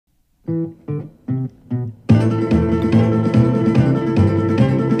All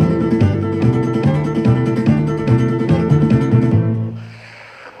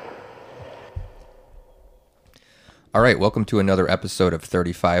right, welcome to another episode of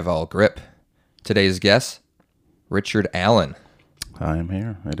 35 All Grip. Today's guest, Richard Allen. I am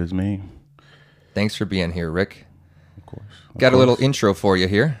here. It is me. Thanks for being here, Rick. Of course. Got a little intro for you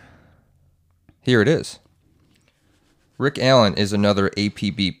here. Here it is. Rick Allen is another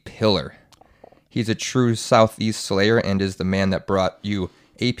APB pillar. He's a true Southeast Slayer and is the man that brought you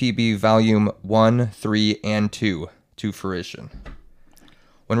APB Volume 1, 3, and 2 to fruition.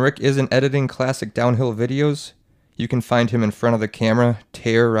 When Rick isn't editing classic downhill videos, you can find him in front of the camera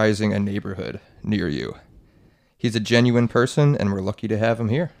terrorizing a neighborhood near you. He's a genuine person, and we're lucky to have him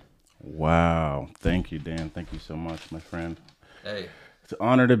here. Wow. Thank you, Dan. Thank you so much, my friend. Hey. It's an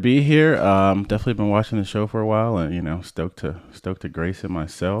honor to be here. Definitely been watching the show for a while, and, stoked to grace it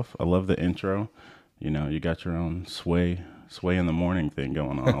myself. I love the intro. You got your own sway in the morning thing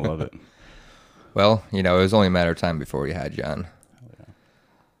going on. I love it. Well, it was only a matter of time before we had you on.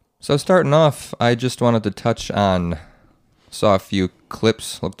 So starting off, I just wanted to touch on, saw a few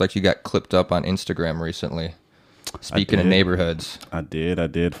clips. Looked like you got clipped up on Instagram recently. Speaking of neighborhoods. I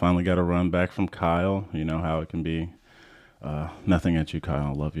did. Finally got a run back from Kyle. You know how it can be. Nothing at you, Kyle.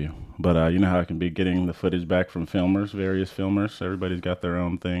 I love you. But you know how it can be getting the footage back from various filmers. Everybody's got their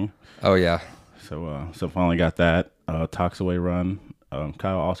own thing. Oh, yeah. So finally got that. Toxaway run.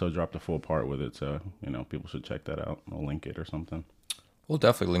 Kyle also dropped a full part with it. So, people should check that out. I'll link it or something. We'll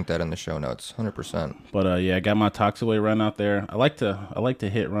definitely link that in the show notes, 100%. But I got my Toxaway run out there. I like to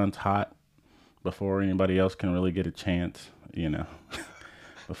hit runs hot before anybody else can really get a chance.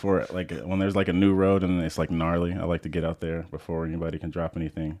 Before when there's a new road and it's gnarly, I like to get out there before anybody can drop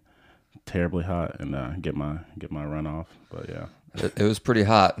anything terribly hot and get my run off. But yeah, it was pretty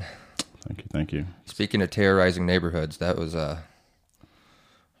hot. Thank you. Speaking of terrorizing neighborhoods, that was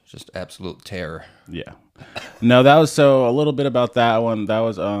just absolute terror. Yeah. No, that was a little bit about that one. That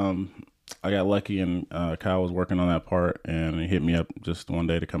was I got lucky and Kyle was working on that part and he hit me up just one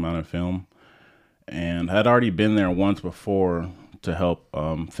day to come out and film. And I'd already been there once before to help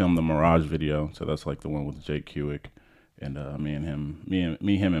film the Mirage video. So that's the one with Jake Hewick. And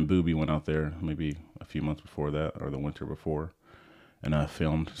him and Booby went out there maybe a few months before that or the winter before. And I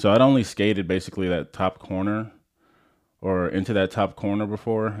filmed. So I'd only skated basically that top corner or into that top corner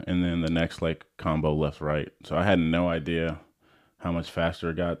before, and then the next combo left right. So I had no idea how much faster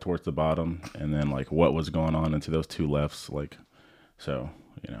it got towards the bottom, and then what was going on into those two lefts. So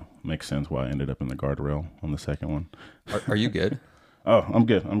makes sense why I ended up in the guardrail on the second one. Are you good? Oh, I'm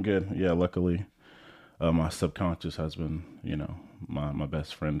good. Yeah, luckily, my subconscious has been my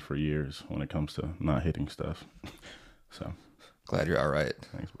best friend for years when it comes to not hitting stuff. So glad you're all right.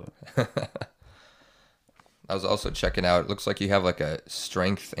 Thanks, bud. I was also checking out, it looks like you have a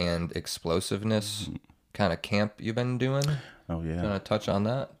strength and explosiveness kind of camp you've been doing. Oh, yeah. Want to touch on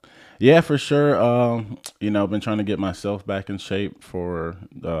that? Yeah, for sure. I've been trying to get myself back in shape for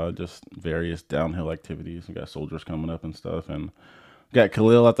just various downhill activities. We got soldiers coming up and stuff. And got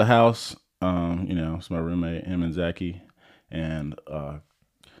Khalil at the house. It's my roommate, him and Zachy. And,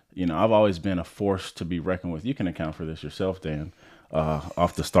 I've always been a force to be reckoned with. You can account for this yourself, Dan,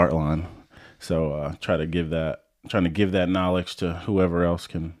 off the start line. So trying to give that knowledge to whoever else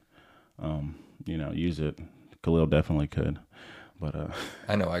can, use it. Khalil definitely could, but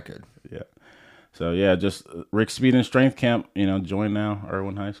I know I could. Yeah. So yeah, just Rick Speed and Strength Camp. Join now,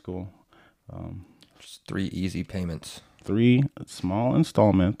 Irwin High School. Just 3 easy payments. 3 small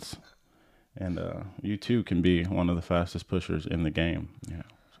installments, and you too can be one of the fastest pushers in the game. Yeah.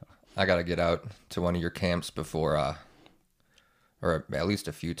 So. I gotta get out to one of your camps before. Or at least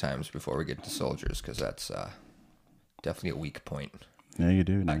a few times before we get to soldiers, because that's definitely a weak point. Yeah, you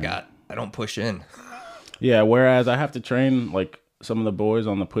do. I don't push in. Yeah, whereas I have to train some of the boys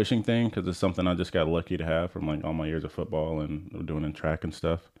on the pushing thing because it's something I just got lucky to have from all my years of football and doing in track and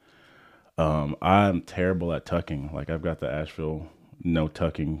stuff. I'm terrible at tucking. I've got the Asheville no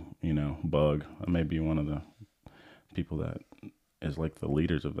tucking, bug. I may be one of the people that is the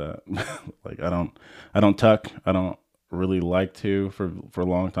leaders of that. I don't tuck. I don't really like to for a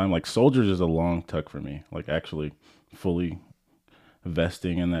long time. Soldiers is a long tuck for me. Actually fully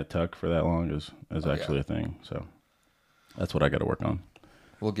vesting in that tuck for that long is actually a thing. So that's what I got to work on.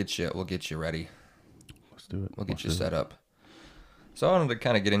 We'll get you ready. Let's do it. We'll get you set up. So I wanted to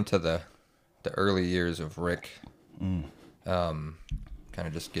kind of get into the early years of Rick. Kind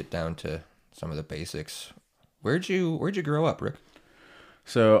of just get down to some of the basics. Where'd you grow up, Rick?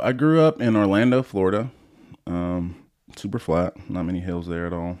 So I grew up in Orlando, Florida. Super flat, not many hills there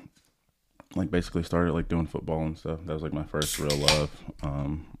at all. like basically started like doing football and stuff. That was like my first real love.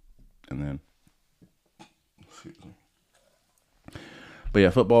 And then, excuse me. But yeah,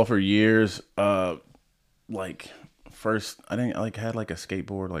 football for years. Like first, I didn't like had like a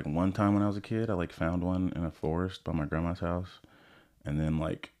skateboard like one time when I was a kid. I like found one in a forest by my grandma's house, and then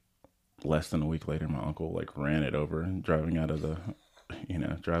like less than a week later, my uncle like ran it over driving out of the,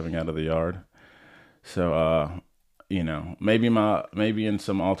 driving out of the yard. So, maybe in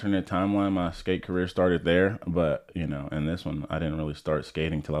some alternate timeline, my skate career started there, but in this one, I didn't really start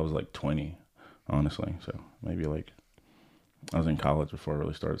skating till I was like 20, honestly. So maybe like I was in college before I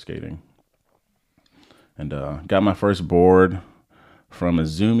really started skating, and got my first board from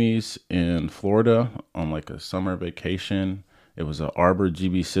Azumi's in Florida on like a summer vacation. It was a Arbor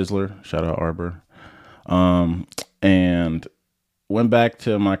GB Sizzler. Shout out Arbor. And went back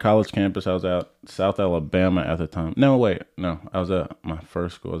to my college campus. I was at South Alabama at the time. No, wait, no. I was at my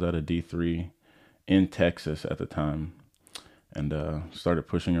first school. I was at a D3 in Texas at the time, and started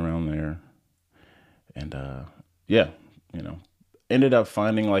pushing around there. And yeah, ended up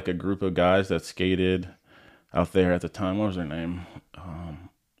finding like a group of guys that skated out there at the time. What was their name?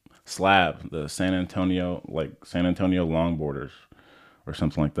 Slab, the San Antonio longboarders or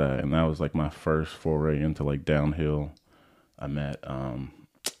something like that. And that was like my first foray into like downhill. I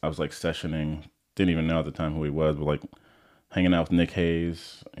was like sessioning, didn't even know at the time who he was, but like hanging out with Nick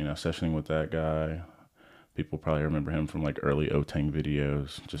Hayes, sessioning with that guy. People probably remember him from like early Otang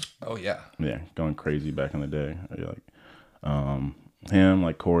videos. Just, Oh yeah. yeah, going crazy back in the day. Like, him,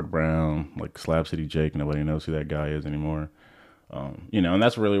 like Cord Brown, like Slab City Jake. Nobody knows who that guy is anymore. And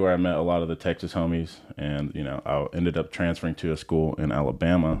that's really where I met a lot of the Texas homies. And, I ended up transferring to a school in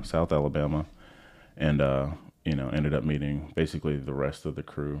Alabama, South Alabama. And, ended up meeting basically the rest of the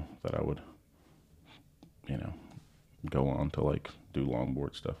crew that I would, go on to like do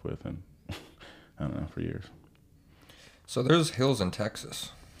longboard stuff with. And I don't know, for years. So there's hills in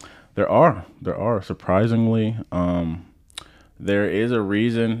Texas. There are surprisingly, there is a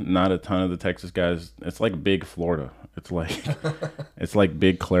reason not a ton of the Texas guys, it's like big Florida. It's like it's like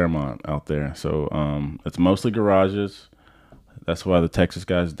big Claremont out there. So it's mostly garages. That's why the Texas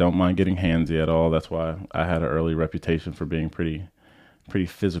guys don't mind getting handsy at all. That's why I had an early reputation for being pretty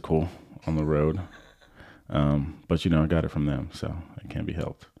physical on the road. But I got it from them, so it can't be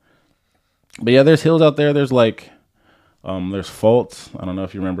helped. But yeah, there's hills out there. There's like there's faults. I don't know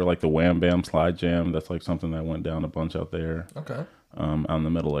if you remember like the Wham Bam Slide Jam. That's like something that went down a bunch out there. Okay. Out in the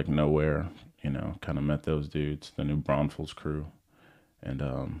middle, like nowhere, kind of met those dudes, the new Braunfels crew. And,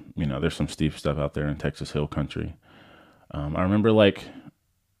 there's some steep stuff out there in Texas Hill Country. I remember like,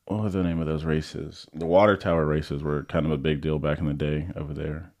 what was the name of those races? The water tower races were kind of a big deal back in the day over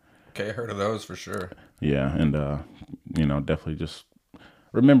there. Okay, I heard of those for sure. Yeah. And, definitely just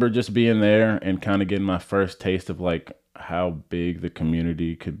remember just being there and kind of getting my first taste of like how big the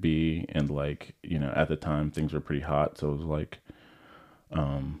community could be. And like, at the time things were pretty hot. So it was like,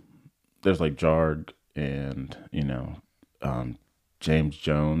 there's like Jarg and, James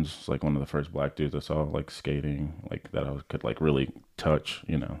Jones, like one of the first black dudes I saw like skating, like that I could like really touch,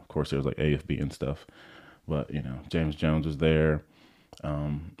 Of course there was like AFB and stuff, but James Jones was there.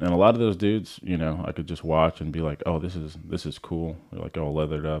 And a lot of those dudes, I could just watch and be like, oh, this is cool. They're like all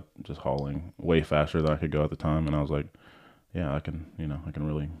leathered up, just hauling way faster than I could go at the time. And I was like, yeah, I can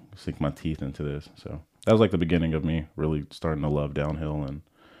really sink my teeth into this. So that was like the beginning of me really starting to love downhill. And,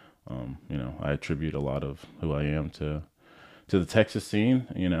 I attribute a lot of who I am to the Texas scene.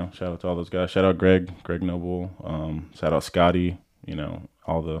 Shout out to all those guys. Shout out Greg Noble. Shout out Scotty.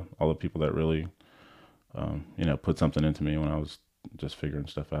 All the people that really, put something into me when I was just figuring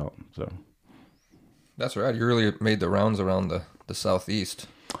stuff out. So that's right. You really made the rounds around the Southeast.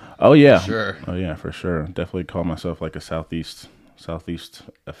 Oh yeah, sure. Oh yeah, for sure. Definitely call myself like a Southeast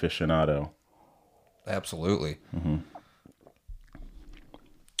aficionado. Absolutely. Mm-hmm.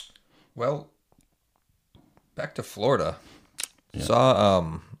 Well, back to Florida. Yeah. Saw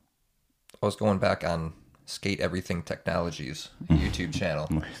I was going back on Skate Everything Technologies YouTube channel.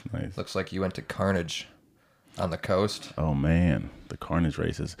 Nice. Looks like you went to Carnage on the coast. Oh man, the Carnage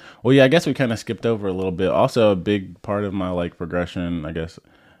races. Well, yeah, I guess we kind of skipped over a little bit. Also, a big part of my like progression, I guess,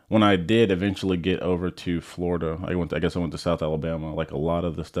 when I did eventually get over to Florida, I went to South Alabama. Like a lot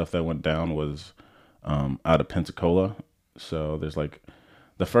of the stuff that went down was out of Pensacola. So there's like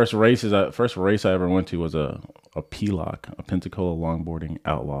the first race I ever went to was a PLOC, a Pensacola Longboarding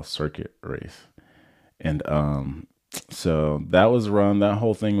Outlaw Circuit race. And so that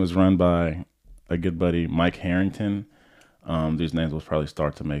whole thing was run by a good buddy, Mike Harrington. These names will probably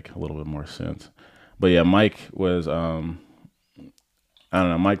start to make a little bit more sense. But yeah, Mike was I don't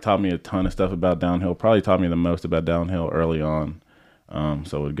know. Mike taught me a ton of stuff about downhill. Probably taught me the most about downhill early on.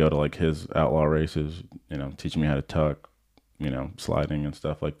 So we'd go to like his outlaw races, teaching me how to tuck, sliding and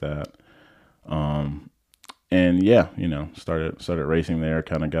stuff like that. And yeah, started racing there.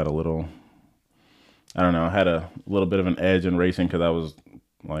 Kind of got a little, I don't know, I had a little bit of an edge in racing because I was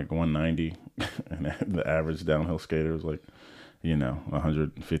like 190, and the average downhill skater was like,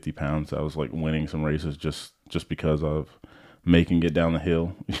 150 pounds. I was like winning some races just because of making it down the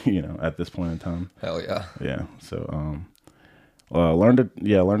hill, at this point in time. Hell yeah. Yeah. So, learned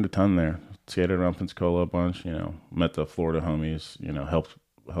a ton there. Skated around Pensacola a bunch, met the Florida homies,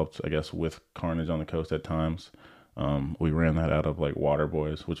 helped, I guess, with Carnage on the coast at times. We ran that out of like Water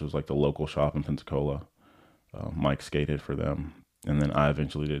Boys, which was like the local shop in Pensacola. Mike skated for them, and then I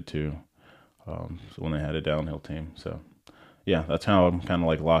eventually did too. So when they had a downhill team, so yeah, that's how I'm kind of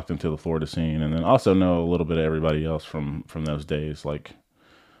like locked into the Florida scene, and then also know a little bit of everybody else from those days, like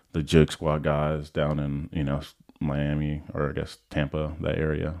the Jug Squad guys down in Miami, or I guess Tampa, that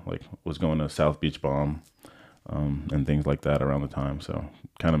area. Like was going to South Beach Bomb, and things like that around the time. So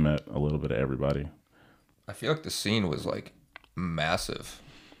kind of met a little bit of everybody. I feel like the scene was like massive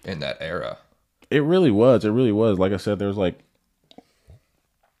in that era. It really was. It really was. Like I said, there's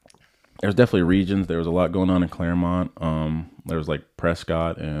definitely regions. There was a lot going on in Claremont. There was like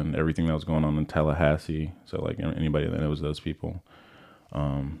Prescott and everything that was going on in Tallahassee. So like anybody that knows those people.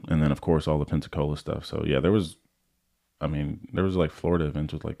 And then of course all the Pensacola stuff. So yeah, there was like Florida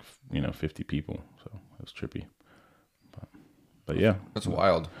events with like 50 people. So it was trippy. But yeah, that's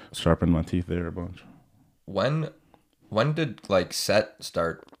wild. Sharpened my teeth there a bunch. When did like set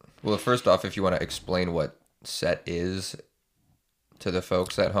start? Well, first off, if you want to explain what set is to the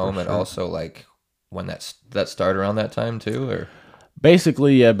folks at home, and also like when that started around that time too, or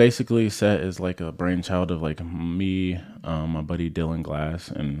basically set is like a brainchild of like me, my buddy Dylan Glass,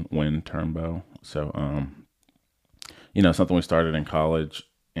 and Win Turnbow. So something we started in college,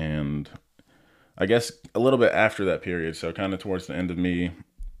 and I guess a little bit after that period, so kind of towards the end of me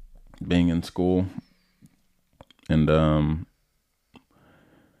being in school, and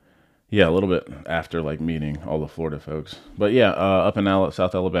yeah, a little bit after like meeting all the Florida folks. But yeah, up in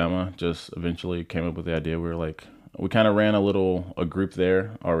South Alabama, just eventually came up with the idea. We kind of ran a group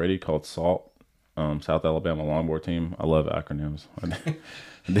there already called SALT, South Alabama Longboard Team. I love acronyms.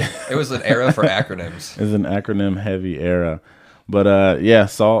 It was an era for acronyms. It was an acronym heavy era. But yeah,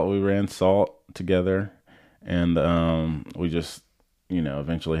 SALT, we ran SALT together, and we just,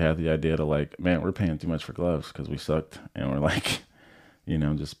 eventually had the idea to like, man, we're paying too much for gloves because we sucked, and we're like,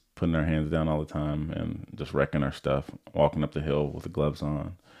 just putting our hands down all the time and just wrecking our stuff, walking up the hill with the gloves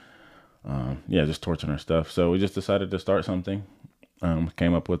on. Just torching our stuff. So we just decided to start something.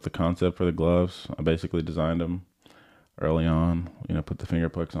 Came up with the concept for the gloves. I basically designed them early on, put the finger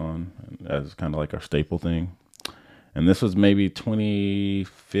pucks on as kind of like our staple thing. And this was maybe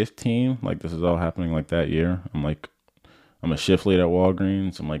 2015. Like this is all happening like that year. I'm a shift lead at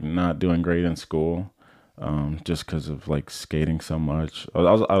Walgreens. I'm like not doing great in school. Just because of like skating so much. I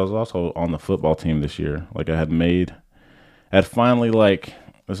was also on the football team this year. Like I had finally like,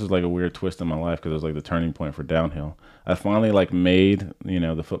 this is like a weird twist in my life because it was like the turning point for downhill. I finally like made,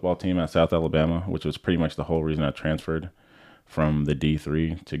 the football team at South Alabama, which was pretty much the whole reason I transferred from the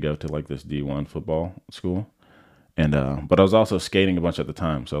D3 to go to like this D1 football school. And, but I was also skating a bunch at the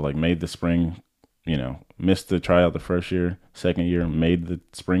time. So like made the spring, missed the tryout the first year, second year, made the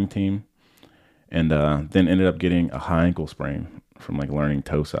spring team. And then ended up getting a high ankle sprain from like learning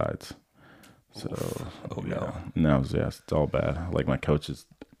toe sides. So, no, it's all bad. Like my coach is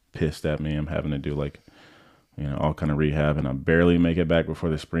pissed at me. I'm having to do like, all kind of rehab, and I barely make it back before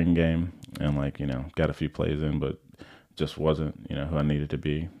the spring game. And like, got a few plays in, but just wasn't, who I needed to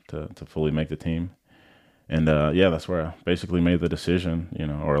be to fully make the team. And that's where I basically made the decision,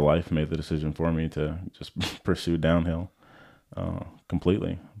 or life made the decision for me to just pursue downhill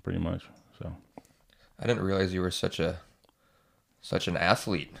completely, pretty much. So. I didn't realize you were such an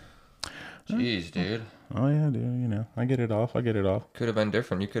athlete. Jeez, dude. Oh yeah, dude. I get it off. Could have been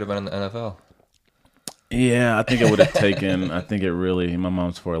different. You could have been in the NFL. Yeah, I think it would have taken. I think it really. My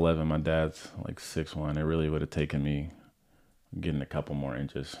mom's 4'11", my dad's like 6'1". It really would have taken me getting a couple more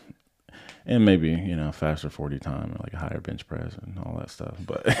inches, and maybe faster 40 time, or like a higher bench press and all that stuff.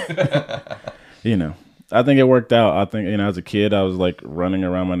 But I think it worked out. I think as a kid, I was like running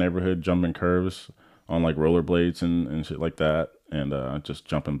around my neighborhood, jumping curves on like rollerblades and shit like that, and just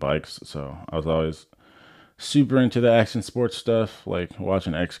jumping bikes. So I was always super into the action sports stuff, like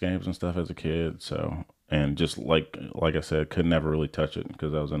watching X Games and stuff as a kid. So, and just like I said, could never really touch it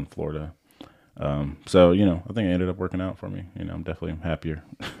because I was in Florida. So I think it ended up working out for me. I'm definitely happier.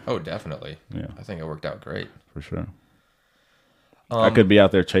 Oh, definitely. Yeah, I think it worked out great. for sure. I could be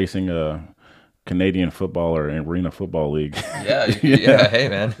out there chasing a Canadian football or arena football league. Yeah, yeah. Hey,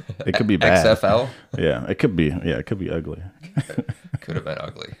 man. It could be bad. XFL Yeah, it could be. Yeah, it could be ugly. could have been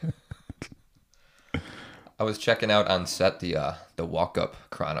ugly. I was checking out on set the Walk Up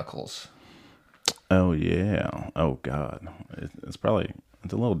Chronicles. Oh yeah. Oh God. It's probably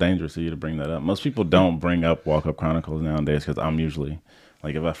it's a little dangerous of you to bring that up. Most people don't bring up Walk Up Chronicles nowadays because I'm usually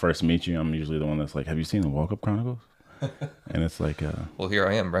like, if I first meet you, I'm usually the one that's like, "Have you seen the Walk Up Chronicles?" And it's like, Well, here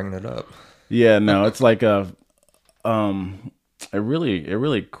I am bringing it up. yeah, no, it's like it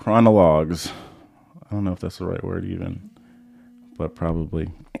really chronologues. I don't know if that's the right word even, but probably.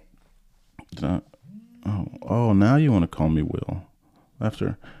 Oh, now you want to call me Will?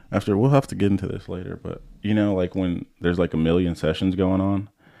 After we'll have to get into this later, but like when there's like a million sessions going on,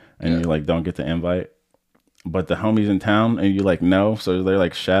 and you like don't get the invite, but the homies in town, and you like no, so they're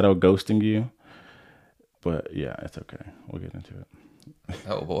like shadow ghosting you. But yeah, it's okay. We'll get into it.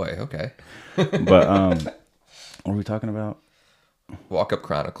 Oh boy, okay. But what are we talking about? Walk Up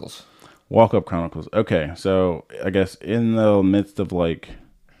Chronicles. Walk Up Chronicles. Okay, so I guess in the midst of like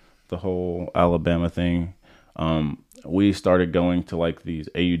the whole Alabama thing, we started going to like these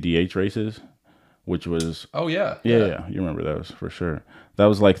AUDH races, which was Oh yeah. yeah, you remember those for sure. That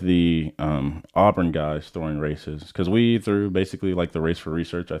was like the Auburn guys throwing races, because we threw basically like the race for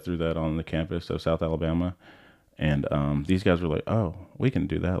research. I threw that on the campus of South Alabama, and these guys were like, "Oh, we can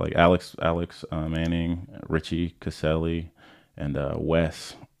do that." Like Alex Manning, Richie Caselli, and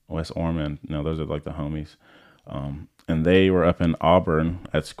Wes Orman. No, those are like the homies. And they were up in Auburn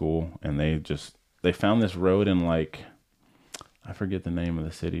at school, and they found this road in like, I forget the name of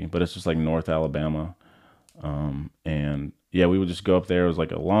the city, but it's just like North Alabama. And yeah, we would just go up there. It was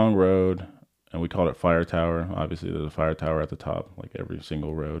like a long road, and we called it Fire Tower. Obviously, there's a fire tower at the top, like every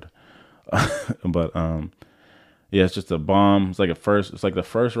single road. But yeah, it's just a bomb. It's like the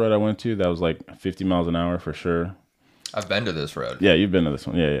first road I went to that was like 50 miles an hour for sure. I've been to this road. Yeah, you've been to this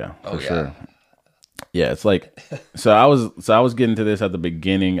one. Yeah, Oh for yeah. sure. Yeah, it's like I was getting to this at the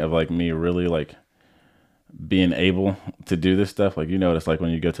beginning of like me really like being able to do this stuff. Like it's like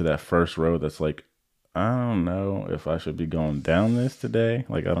when you go to that first road that's like, I don't know if I should be going down this today.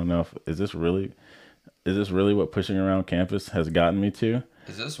 Like I don't know if is this really what pushing around campus has gotten me to?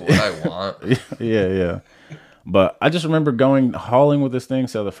 Is this what I want? Yeah. But I just remember hauling with this thing.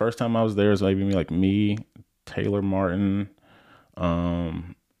 So the first time I was there, it was maybe me, Taylor Martin,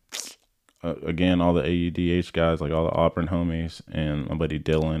 again, all the AUDH guys, like all the Auburn homies, and my buddy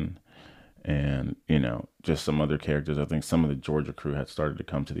Dylan, and just some other characters. I think some of the Georgia crew had started to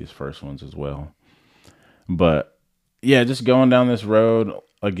come to these first ones as well. But yeah, just going down this road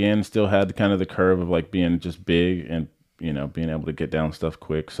again, still had kind of the curve of like being just big and being able to get down stuff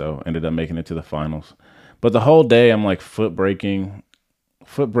quick. So ended up making it to the finals. But the whole day I'm like foot braking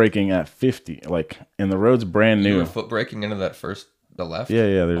at 50, like, and the road's brand new. You were foot braking into the left?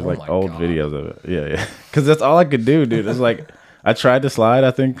 Yeah. There's Oh like my old God. videos of it. Yeah. Because that's all I could do, dude. It's like I tried to slide,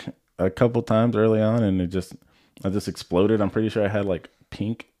 I think, a couple times early on, and I just exploded. I'm pretty sure I had like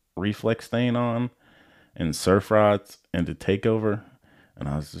pink reflex stain on and surf rods and the takeover, and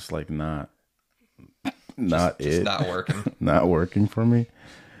I was just like not Just not working. not working for me.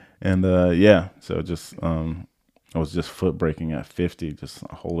 And yeah, so just I was just foot braking at 50, just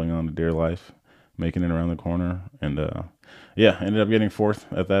holding on to dear life, making it around the corner, and yeah, ended up getting fourth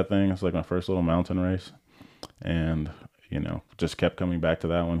at that thing. It's like my first little mountain race, and just kept coming back to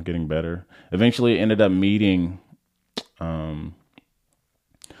that one, getting better. Eventually ended up meeting so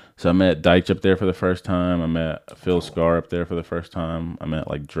I met Deitch up there for the first time. I met Phil Scar up there for the first time. I met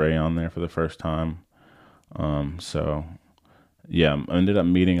like Dre on there for the first time. So yeah, I ended up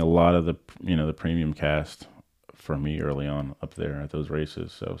meeting a lot of the premium cast for me early on up there at those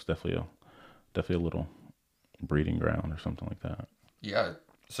races. So it's definitely a little breeding ground or something like that. Yeah, it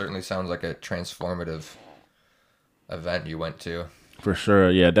certainly sounds like a transformative event you went to. For sure.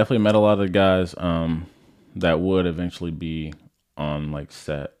 Yeah, definitely met a lot of the guys that would eventually be on like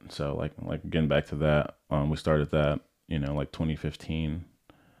set. So like getting back to that, we started that, like 2015.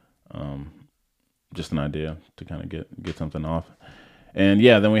 Just an idea to kind of get something off. And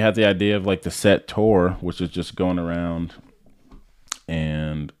yeah, then we had the idea of like the set tour, which is just going around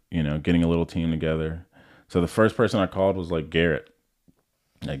and, getting a little team together. So the first person I called was like Garrett.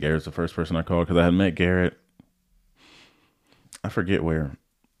 Yeah, Garrett's the first person I called because I had met Garrett. I forget where,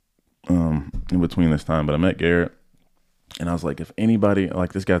 in between this time, but I met Garrett and I was like, if anybody,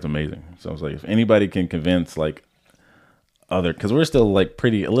 like, this guy's amazing. So I was like, if anybody can convince like other, because we're still like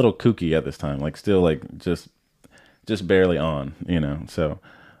a little kooky at this time, like still like just barely on, So,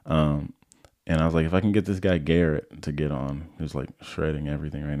 and I was like, if I can get this guy Garrett to get on, who's like shredding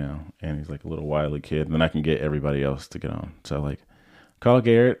everything right now, and he's like a little wily kid, then I can get everybody else to get on. So like, call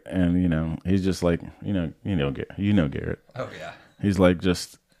Garrett, and he's just like, Garrett. Oh yeah. He's like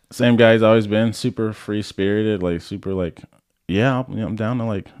just same guy he's always been, super free spirited, like super like, yeah, I'm down to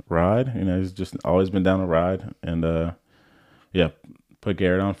like ride. He's just always been down to ride, and yeah, put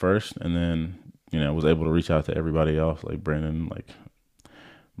Garrett on first, and then was able to reach out to everybody else, like Brendan,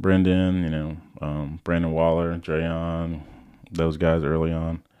 Brandon Waller, Drayon, those guys early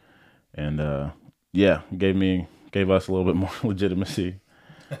on, and yeah, gave us a little bit more legitimacy,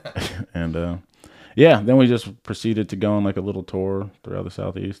 and yeah, then we just proceeded to go on like a little tour throughout the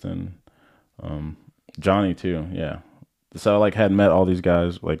Southeast, and Johnny too, yeah. So I like had met all these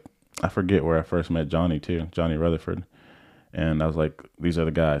guys, like I forget where I first met Johnny too, Johnny Rutherford, and I was like, these are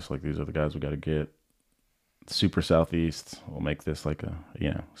the guys we got to get. Super Southeast, we'll make this like a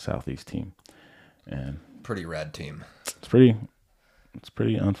Southeast team, and Pretty rad team. it's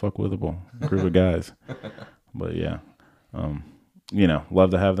pretty unfuckwithable group of guys, but yeah,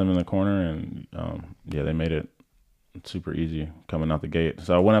 love to have them in the corner, and yeah, they made it super easy coming out the gate.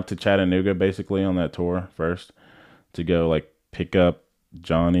 So I went up to Chattanooga basically on that tour first to go like pick up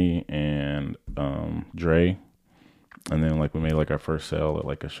Johnny and Dre. And then like we made like our first sale at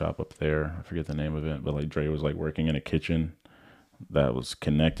like a shop up there. I forget the name of it, but like Dre was like working in a kitchen that was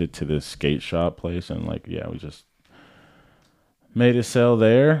connected to this skate shop place, and like yeah, we just made a sale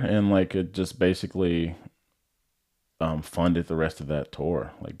there, and like it just basically funded the rest of that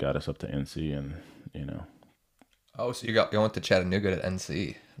tour. Like got us up to NC, and Oh, so you went to Chattanooga to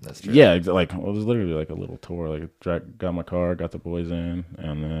NC. That's true. yeah, like it was literally like a little tour. Like got my car, got the boys in,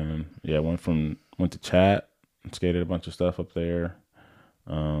 and then yeah, went to Chat. Skated a bunch of stuff up there,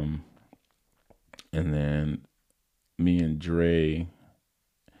 and then me and Dre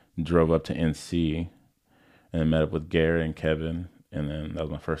drove up to NC and met up with Garrett and Kevin, and then that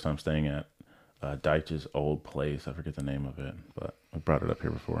was my first time staying at Deitch's old place. I forget the name of it, but I brought it up here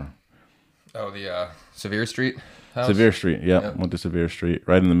before. Oh, the Sevier Street house? Sevier Street, yep. Went to Sevier Street,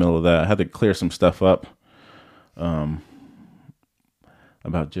 right in the middle of that. I had to clear some stuff up about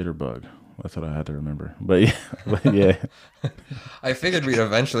Jitterbug. That's what I had to remember. But yeah. I figured we'd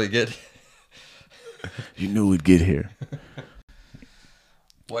eventually get. You knew we'd get here.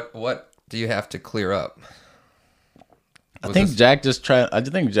 What do you have to clear up? I think Jack just had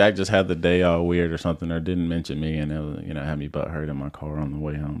the day all weird or something, or didn't mention me, and it was, had me butthurt in my car on the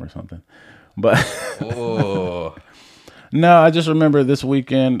way home or something. But oh. No, I just remember this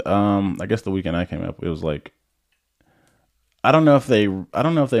weekend. I guess the weekend I came up, it was like. I don't know if they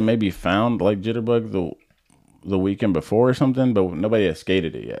maybe found like Jitterbug the weekend before or something, but nobody had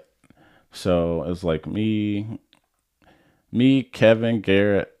skated it yet. So it was like me, Kevin,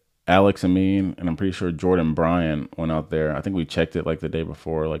 Garrett, Alex Amin, and I'm pretty sure Jordan Bryan went out there. I think we checked it like the day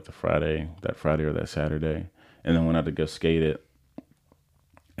before, like that Friday or that Saturday, and then went out to go skate it.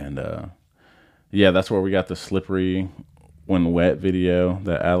 And yeah, that's where we got the slippery when wet video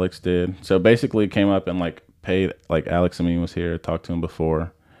that Alex did. So basically it came up and like paid, like Alex Amin was here, talked to him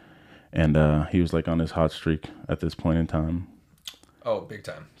before, and he was like on his hot streak at this point in time. Oh, big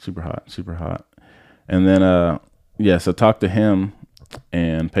time. Super hot. And then yeah, so talked to him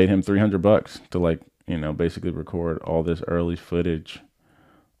and paid him $300 to like, basically record all this early footage.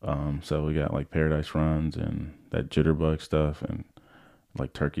 So we got like Paradise Runs and that Jitterbug stuff and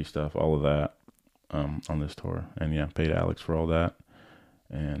like Turkey stuff, all of that on this tour. And yeah, paid Alex for all that.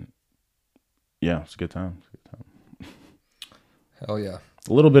 And yeah, it's a good time. Hell yeah.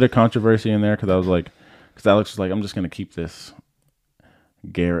 A little bit of controversy in there because Alex was like, I'm just going to keep this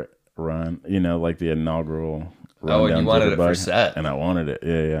Garrett run, like the inaugural run. Oh, and you wanted it for set. And I wanted it.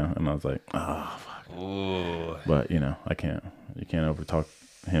 Yeah. And I was like, oh, fuck. Ooh. But, you can't overtalk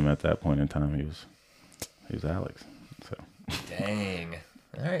him at that point in time. He was Alex. So. Dang.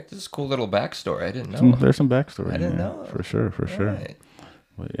 All right. This is a cool little backstory. I didn't know. There's some backstory. I didn't know. For sure. Right.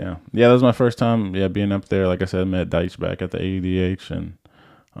 But yeah, that was my first time. Yeah, being up there. Like I said, I met Deitch back at the ADH, and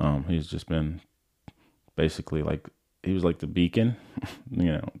he's just been basically like he was like the beacon,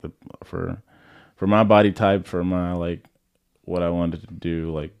 for my body type, for my like what I wanted to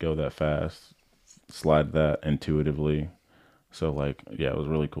do, like go that fast, slide that intuitively. So like yeah, it was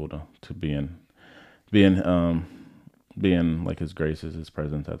really cool to be in like his graces, his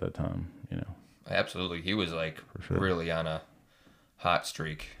presence at that time. Absolutely, he was like really on a hot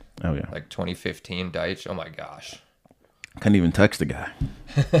streak. Oh yeah, like 2015 Deitch. Oh my gosh. Couldn't even text the guy.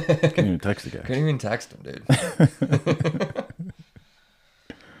 Couldn't even text the guy. Couldn't even text him, dude.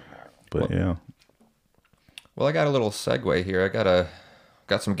 But yeah. Well, I got a little segue here.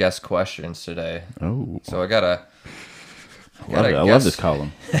 Got some guest questions today. Oh. So I love this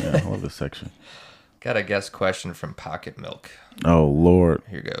column. Yeah, I love this section. Got a guest question from Pocket Milk. Oh, Lord.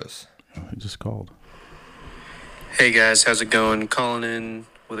 Here goes. I just called. Hey guys, how's it going? Calling in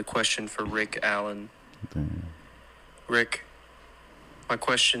with a question for Rick Allen. Damn. Rick, my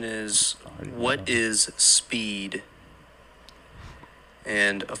question is, what is speed?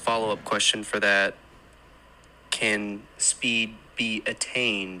 And a follow-up question for that, can speed be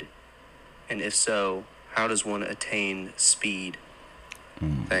attained? And if so, how does one attain speed?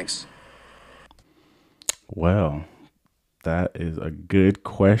 Thanks. Well, that is a good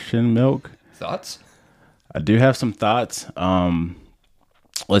question, Milk. Thoughts? I do have some thoughts.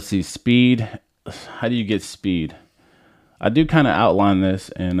 Let's see, speed. How do you get speed? I do kind of outline this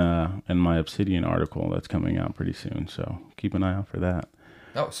in my Obsidian article that's coming out pretty soon, so keep an eye out for that.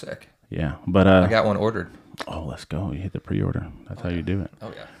 Oh, sick. Yeah, but I got one ordered. oh, let's go. You hit the pre-order. That's how you do it.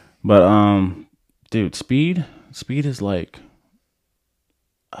 Oh, yeah. But dude, speed is like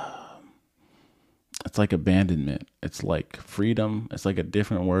it's like abandonment. It's like freedom. It's like a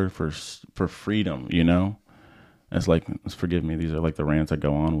different word for freedom, you know? It's like, forgive me, these are like the rants I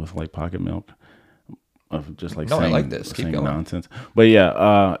go on with like Pocket Milk of just like I like this. Keep going. nonsense. But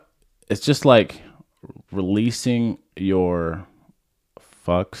yeah, it's just like releasing your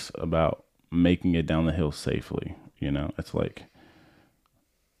fucks about making it down the hill safely, you know? It's like,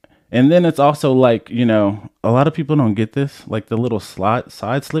 and then it's also like, you know, a lot of people don't get this, like the little side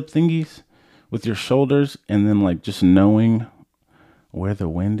slip thingies with your shoulders, and then like just knowing where the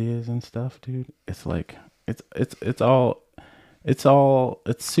wind is and stuff, dude. It's like it's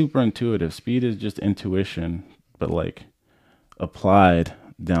super intuitive. Speed is just intuition, but like applied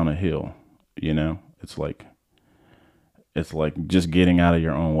down a hill, you know? It's like just getting out of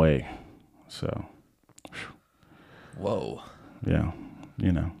your own way. So Whoa. yeah,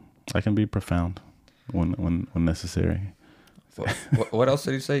 you know, I can be profound when necessary. What else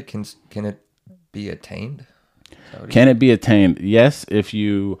did he say? Can it be attained? Can it be attained? Yes, if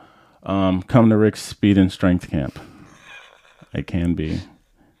you come to Rick's Speed and Strength Camp. It can be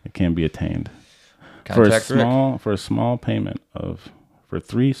attained. Contact for 3 small payments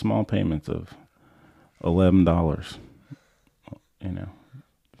of $11. You know,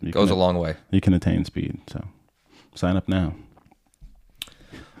 Goes a long way. You can attain speed. So sign up now.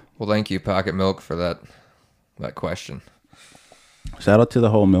 Well, thank you, Pocket Milk, for that question. Shout out to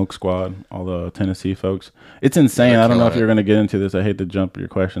the whole Milk Squad, all the Tennessee folks. It's insane. They're I don't know if killing you're going to get into this. I hate to jump your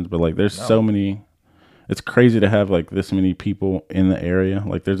questions, but like there's so many. It's crazy to have like this many people in the area.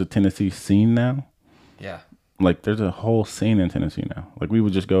 Like there's a Tennessee scene now. Yeah. Like there's a whole scene in Tennessee now. Like we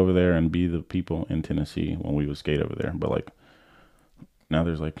would just go over there and be the people in Tennessee when we would skate over there. But like now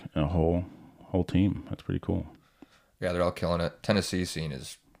there's like a whole team. That's pretty cool. Yeah, they're all killing it. Tennessee scene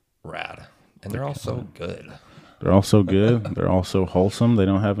is rad. And they're all so good. They're all so good. They're all so wholesome. They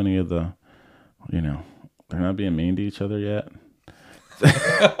don't have any of the, you know, they're not being mean to each other yet.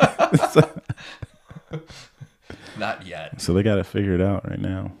 Not yet. So they got to figure it out right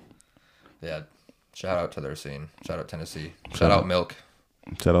now. Yeah. Shout out to their scene. Shout out Tennessee. Shout out Milk.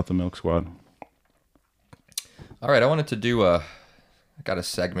 Shout out the Milk Squad. All right, I wanted to do I got a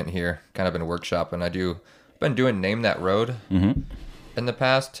segment here, kind of been workshopping. I've been doing Name That Road in the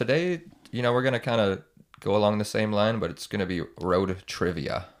past. Today, you know, we're going to kind of go along the same line, but it's going to be road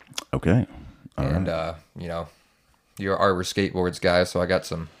trivia. Okay. All right. You know, you're Arbor Skateboards guy, so I got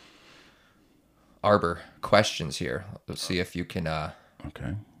some Arbor questions here. Let's see if you can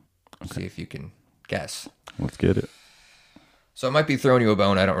see if you can guess. Let's get it. So I might be throwing you a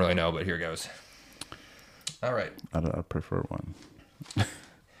bone, I don't really know, but here goes. All right. I prefer one.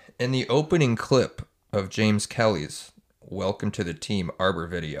 In the opening clip of James Kelly's Welcome to the Team Arbor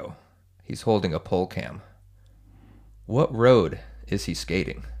video, he's holding a pole cam. What road is he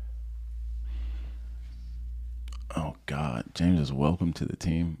skating? Oh, God. James is welcome to the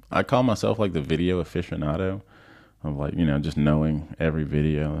team. I call myself like the video aficionado of like, you know, just knowing every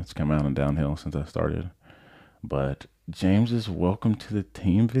video that's come out on Downhill since I started. But James is welcome to the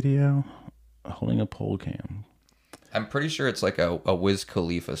team video holding a pole cam. I'm pretty sure it's like a Wiz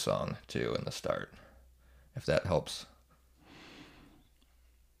Khalifa song, too, in the start, if that helps.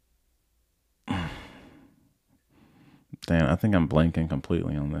 Dan, I think I'm blanking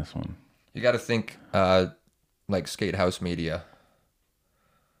completely on this one. You got to think like Skate House Media.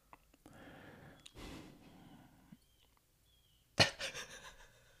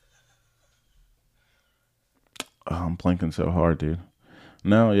 Oh, I'm blanking so hard, dude.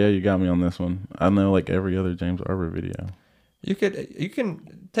 No, yeah, you got me on this one. I know like every other James Arbor video. You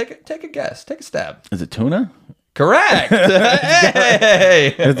can take a guess, take a stab. Is it tuna? Correct.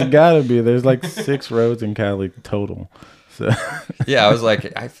 Hey! It's gotta be. There's like 6 roads in Cali total. So Yeah, I was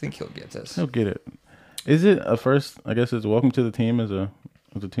like, I think he'll get this. he'll get it. Is it a first? I guess it's Welcome to the Team as a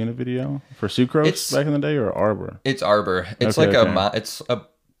tuna video for Sucrose It's- back in the day, or Arbor? It's Arbor. It's Okay, like okay. it's a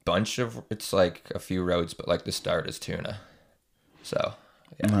bunch of, it's like a few roads, but like the start is tuna. So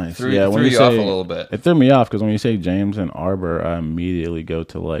yeah, Nice. threw Yeah, when you you off a say- little bit. It threw me off because when you say James and Arbor, I immediately go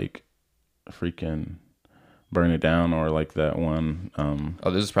to like freaking Burn It Down, or like that one.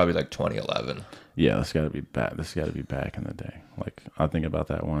 Oh, this is probably like 2011. Yeah, this got to be back. This got to be back in the day. Like I think about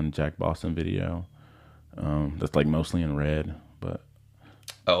that one Jack Boston video. That's like mostly in red, but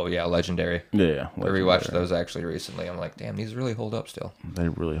Oh yeah, legendary. yeah, I rewatched those actually recently. I'm like, damn, these really hold up still. They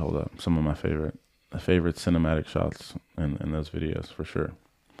really hold up. Some of my favorite cinematic shots in those videos for sure.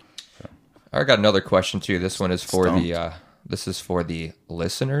 I got another question too. This one is for Stumped. this is for the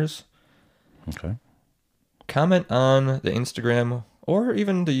listeners. Okay. Comment on the Instagram or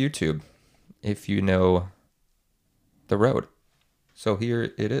even the YouTube if you know the road. So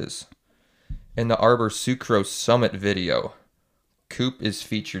here it is. In the Arbor Sucrose Summit video, Coop is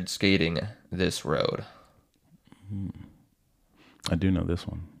featured skating this road. I do know this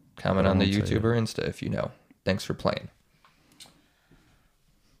one. Comment I on the won't say YouTube or Insta if you know. Thanks for playing.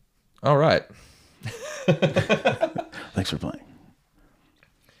 All right. Thanks for playing.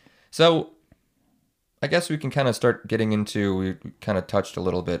 So I guess we can kind of start getting into, we kind of touched a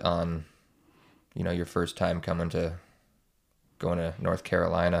little bit on, your first time going to North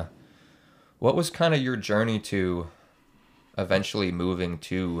Carolina. What was kind of your journey to eventually moving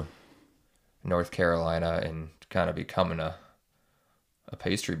to North Carolina and kind of becoming a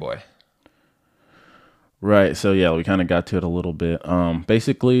pastry boy? Right. So yeah, we kind of got to it a little bit.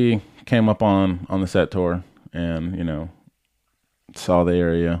 Basically came up on the set tour and, saw the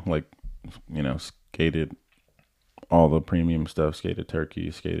area, like, skated all the premium stuff, skated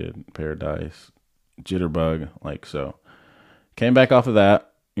Turkey, skated Paradise, Jitterbug, like, so came back off of that.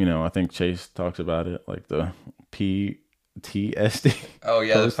 I think Chase talks about it, like the PTSD. Oh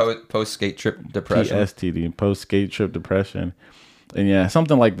yeah, the post skate trip depression. PSTD, post skate trip depression. And yeah,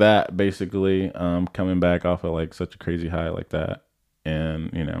 something like that, basically, coming back off of like such a crazy high like that,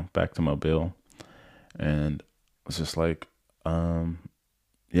 and back to Mobile, and it's just like,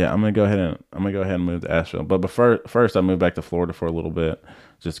 yeah, I'm gonna go ahead and move to Asheville. But first, I moved back to Florida for a little bit,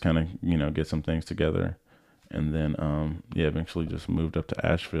 just kind of get some things together, and then yeah, eventually just moved up to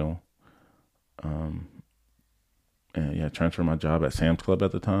Asheville. And yeah, transferred my job at Sam's Club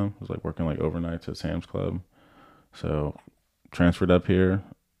at the time. I was like working like overnights at Sam's Club, so transferred up here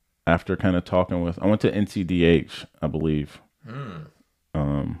after kind of talking with. I went to NCDH, I believe, in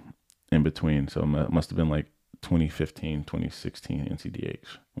between. So it must have been like 2015, 2016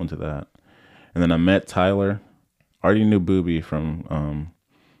 NCDH. Went to that. And then I met Tyler. Already knew Booby from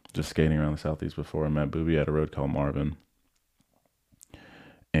just skating around the Southeast before. I met Booby at a road called Marvin.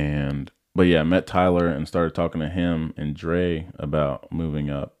 But yeah, I met Tyler and started talking to him and Dre about moving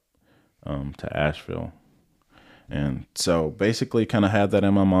up to Asheville. And so basically kind of had that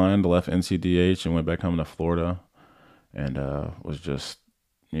in my mind, left NCDH and went back home to Florida and was just,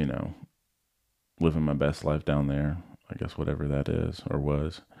 living my best life down there, I guess whatever that is or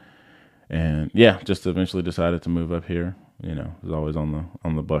was. And yeah, just eventually decided to move up here. It was always on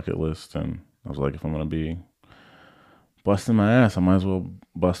the bucket list, and I was like, if I'm gonna be busting my ass, I might as well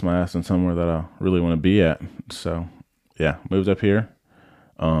bust my ass in somewhere that I really want to be at. So yeah, moved up here.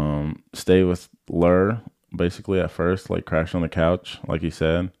 Stayed with Lur basically at first, like crashed on the couch, like he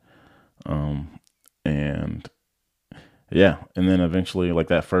said. And yeah, and then eventually, like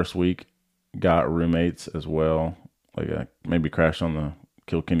that first week, got roommates as well. Like I maybe crashed on the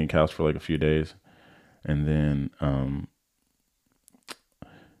Kilkenny couch for like a few days, and then and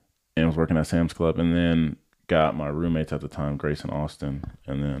was working at Sam's Club, and then got my roommates at the time, Grace and Austin,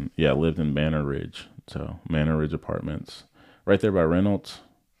 and then yeah, lived in Manor Ridge, so Manor Ridge Apartments, right there by Reynolds.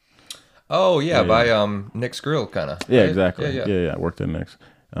 Oh yeah, by Nick's Grill, kind of. Yeah, right? exactly. Yeah. Yeah. I worked at Nick's.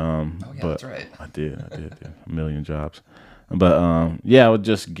 Oh yeah, But that's right. I did a million jobs, but yeah, I would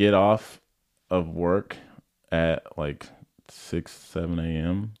just get off of work at like 6-7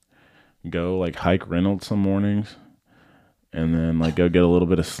 a.m. Go like hike Reynolds some mornings, and then like go get a little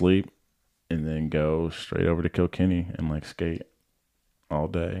bit of sleep, and then go straight over to Kilkenny and like skate all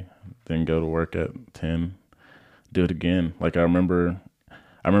day. Then go to work at 10, do it again. Like I remember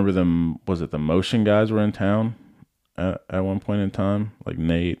them. Was it the Motion guys were in town at one point in time? Like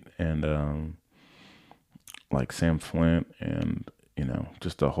Nate and like Sam Flint and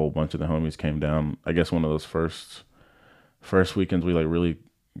just a whole bunch of the homies came down. I guess one of those first weekends we like really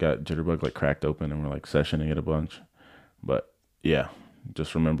got Jitterbug like cracked open and we're like sessioning it a bunch. But yeah,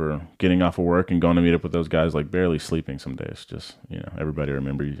 just remember getting off of work and going to meet up with those guys, like barely sleeping some days. Just everybody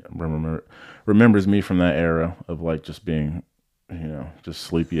remembers me from that era of like just being just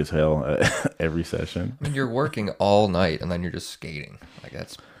sleepy as hell at every session. I mean, you're working all night and then you're just skating. Like,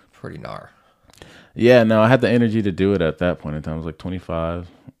 that's pretty gnar. Yeah, no, I had the energy to do it at that point in time. I was like 25,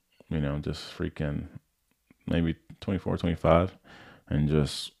 just freaking maybe 24, 25, and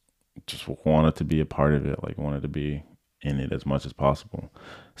just wanted to be a part of it, like wanted to be in it as much as possible.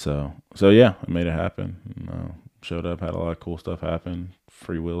 So yeah, I made it happen. And, showed up, had a lot of cool stuff happen.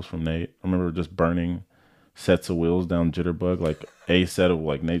 Free wheels from Nate. I remember just burning sets of wheels down Jitterbug, like a set of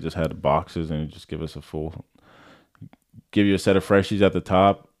like Nate just had boxes and he'd just give you a set of freshies at the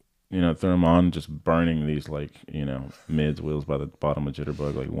top. Throw them on, just burning these like, mids wheels by the bottom of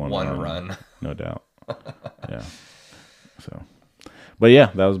Jitterbug, like one run. No doubt. Yeah. So, but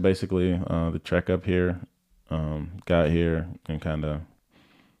yeah, that was basically the trek up here. Got here and kind of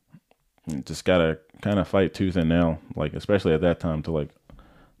fight tooth and nail, like especially at that time to like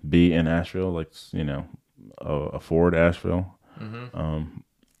be in Asheville, like afford Asheville. Mm-hmm.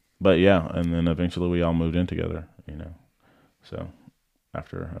 But yeah, and then eventually we all moved in together. So.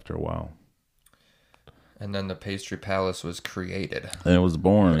 After a while. And then the Pastry Palace was created. And it was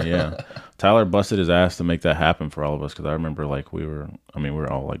born, yeah. Tyler busted his ass to make that happen for all of us because I remember like we were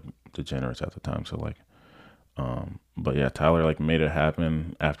all like degenerates at the time. So like, but yeah, Tyler like made it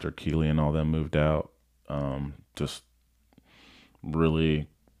happen after Keely and all them moved out. Just really,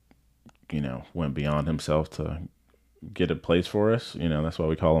 went beyond himself to get a place for us. That's why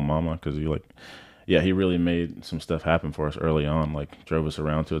we call him Mama, because he really made some stuff happen for us early on, like drove us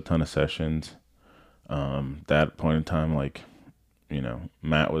around to a ton of sessions. That point in time, like,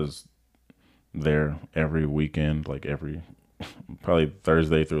 Matt was there every weekend, like probably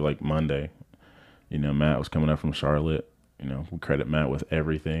Thursday through like Monday. Matt was coming up from Charlotte. We credit Matt with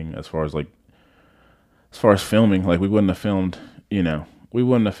everything as far as filming. Like we wouldn't have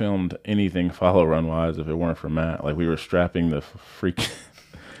filmed anything Follow Run wise if it weren't for Matt. Like we were strapping the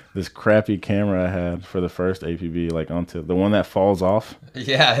this crappy camera I had for the first APB, like onto the one that falls off.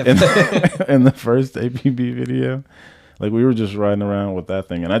 Yeah. In the first APB video. Like we were just riding around with that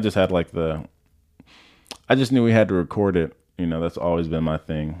thing. And I just had like I just knew we had to record it. That's always been my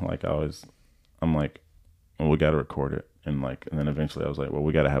thing. Like I'm like, well, we got to record it. And then eventually I was like, well,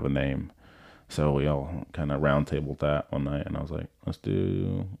 we got to have a name. So we all kind of round tabled that one night. And I was like, I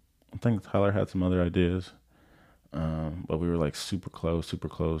think Tyler had some other ideas. But we were like super close,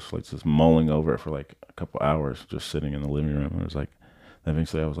 like just mulling over it for like a couple hours, just sitting in the living room. It was like,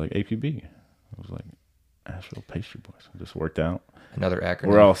 eventually I was like, APB. I was like, Asheville Pastry Boys. It just worked out. Another acronym.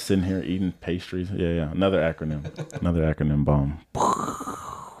 We're all sitting here eating pastries. Yeah. Another acronym. Another acronym bomb.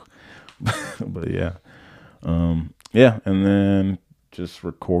 But yeah. Yeah. And then just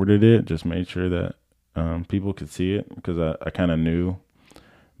recorded it, just made sure that people could see it, because I kind of knew,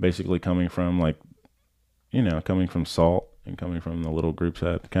 basically coming from Salt and coming from the little groups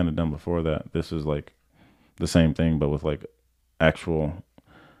I had kind of done before that, this is like the same thing, but with like actual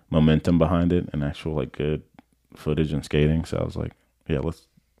momentum behind it and actual like good footage and skating. So I was like, yeah, let's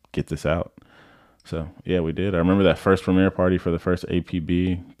get this out. So yeah, we did. I remember that first premiere party for the first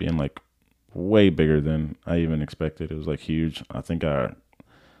APB being like way bigger than I even expected. It was like huge. I think I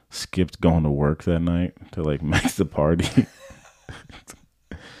skipped going to work that night to like make the party.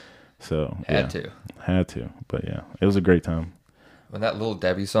 So Had to. But yeah, it was a great time. When that Little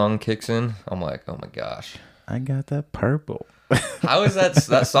Debbie song kicks in, I'm like, oh my gosh. I got that purple. How is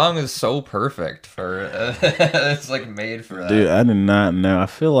that song is so perfect for it's like made for that. Dude, I did not know. I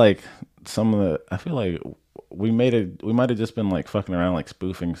feel like we might have just been like fucking around, like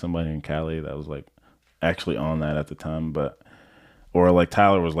spoofing somebody in Cali that was like actually on that at the time, or like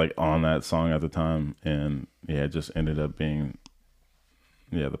Tyler was like on that song at the time, and yeah, it just ended up being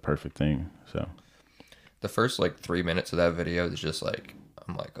the perfect thing. So the first like 3 minutes of that video is just like,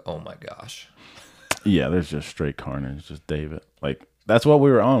 I'm like, oh my gosh. Yeah, there's just straight carnage, just David. Like that's what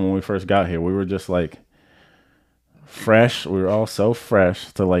we were on when we first got here. We were just like fresh. We were all so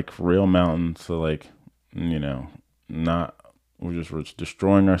fresh to like real mountains. So like, we just were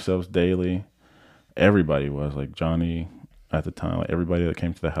destroying ourselves daily. Everybody was like Johnny at the time, like everybody that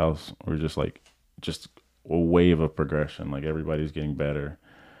came to the house, we were just like, just a wave of progression. Like everybody's getting better,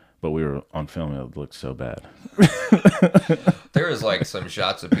 but we were on film. It looked so bad. There was like some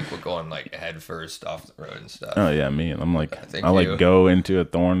shots of people going like head first off the road and stuff. Oh yeah, me. And I'm like, I like go into a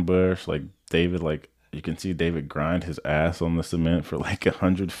thorn bush. Like David like you can see David grind his ass on the cement for like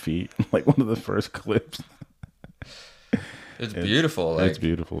 100 feet, like one of the first clips. It's beautiful. Like, it's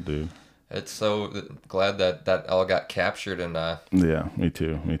beautiful, dude. It's so glad that all got captured, and yeah, me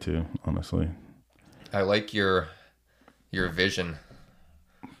too, honestly. I like your vision.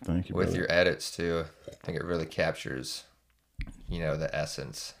 Thank you, with brother. your edits too. I think it really captures, the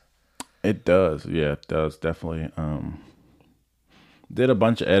essence. It does, yeah, it does definitely. Did a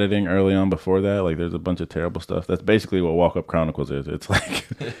bunch of editing early on before that. Like, there's a bunch of terrible stuff. That's basically what Walk Up Chronicles is. It's like,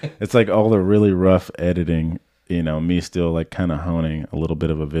 it's like all the really rough editing. Me still like kind of honing a little bit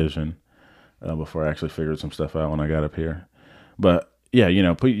of a vision before I actually figured some stuff out when I got up here. But yeah,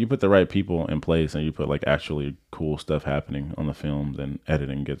 you put the right people in place and you put like actually cool stuff happening on the film, then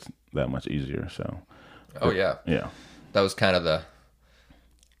editing gets that much easier. So. Oh yeah. Yeah. That was kind of the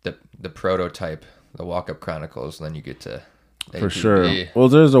prototype, the Walk Up Chronicles. And then you get to. For APB. sure. Well,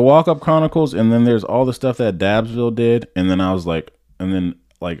 there's the Walk Up Chronicles, and then there's all the stuff that Dabsville did, and then I was like,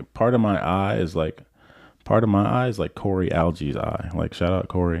 part of my eye is like Corey Algae's eye. Like, shout out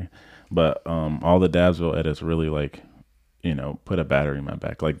Corey, but all the Dabsville edits really like, put a battery in my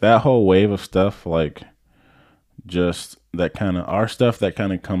back. Like that whole wave of stuff, like just that kind of our stuff that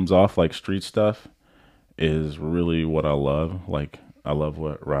kind of comes off like street stuff, is really what I love. Like I love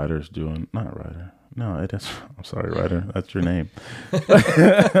what Ryder's doing. Not Ryder. No, it is. I'm sorry, Ryder. That's your name.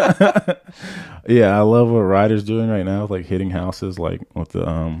 Yeah, I love what Ryder's doing right now, like hitting houses, like with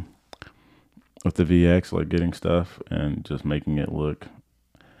the VX, like getting stuff and just making it look,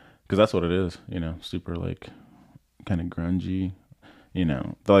 because that's what it is, super like kind of grungy,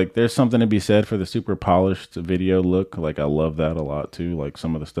 like there's something to be said for the super polished video look. Like I love that a lot too. Like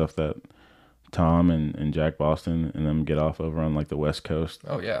some of the stuff that Tom and Jack Boston and them get off over on like the West Coast.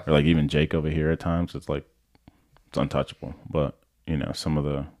 Oh yeah. Or like even Jake over here at times. It's like, it's untouchable. But, some of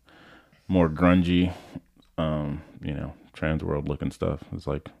the more grungy, trans world looking stuff is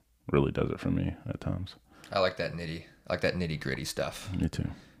like really does it for me at times. I like that nitty gritty stuff. Me too.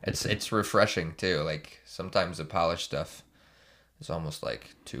 It's refreshing too. Like sometimes the polished stuff is almost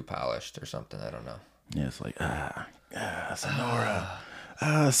like too polished or something. I don't know. Yeah, it's like, Sonora.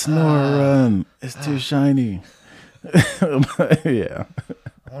 Sonora run. It's too shiny. Yeah.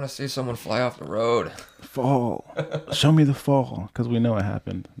 I want to see someone fly off the road. Fall. Show me the fall, because we know it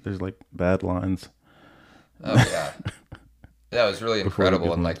happened. There's like bad lines. Oh yeah. That was really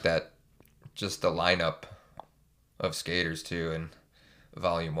incredible, and like that, just the lineup of skaters too, and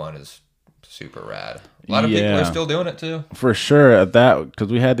Volume 1 is super rad. A lot of people are still doing it too. For sure at that,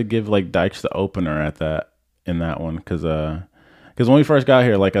 because we had to give like Dykes the opener in that one, because when we first got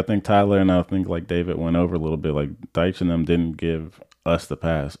here, like I think Tyler and I think like David went over a little bit, like Dykes and them didn't give us the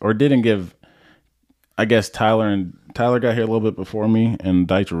pass, or didn't give. I guess Tyler got here a little bit before me, and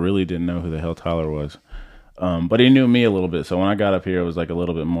Dykes really didn't know who the hell Tyler was. But he knew me a little bit, so when I got up here, it was like a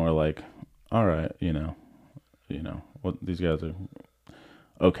little bit more like, all right, what these guys are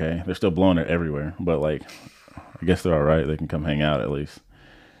okay. They're still blowing it everywhere, but like, I guess they're all right. They can come hang out at least.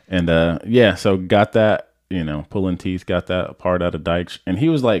 And so got that, pulling teeth, got that part out of Dykes, and he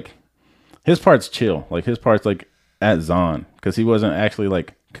was like, his part's chill, like his part's like at Zon, because he wasn't actually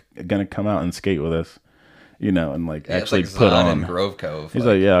like gonna come out and skate with us. And like actually like put on Grove Cove. He's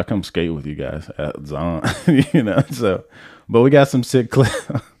like, yeah, I'll come skate with you guys at Zon, So, but we got some sick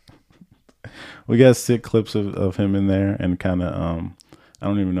clips. We got sick clips of him in there, and kind of, I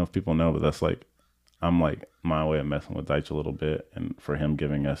don't even know if people know, but that's like, I'm like my way of messing with Deitch a little bit, and for him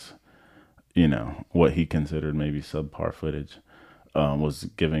giving us, what he considered maybe subpar footage, was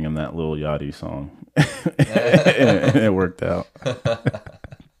giving him that Lil Yachty song, and it worked out.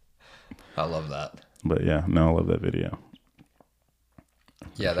 I love that. But yeah, no, I love that video.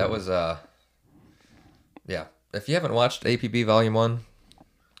 Yeah, that was yeah. If you haven't watched APB Volume 1,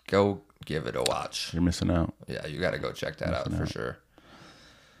 go give it a watch. You're missing out. Yeah, you got to go check that out for sure.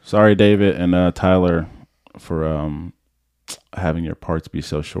 Sorry, David and Tyler, for having your parts be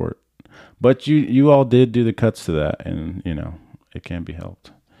so short. But you all did do the cuts to that, and it can be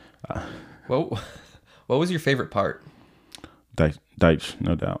helped. What was your favorite part? Deitch,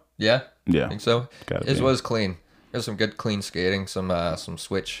 no doubt. Yeah? Yeah. I think so? His was clean. There's some good clean skating, some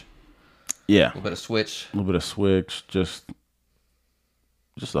switch. Yeah. A little bit of switch. Just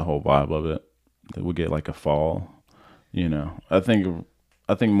the whole vibe of it. That we get like a fall, I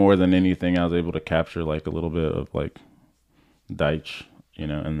think more than anything, I was able to capture like a little bit of like Deitch,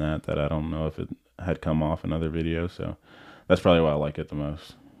 and that I don't know if it had come off in other videos. So that's probably why I like it the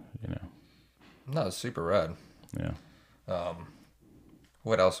most, No, it's super rad. Yeah.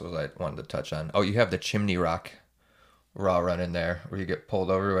 What else was I wanted to touch on? Oh, you have the Chimney Rock raw run in there where you get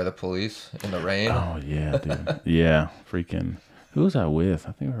pulled over by the police in the rain. Oh yeah, dude. Yeah, freaking. Who was I with?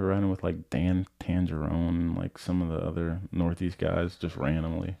 I think we were riding with like Dan Tangerone and like some of the other Northeast guys just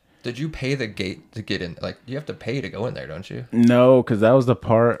randomly. Did you pay the gate to get in? Like, you have to pay to go in there, don't you? No, because that was the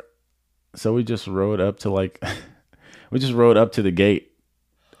part. So we just rode up to like, we just rode up to the gate,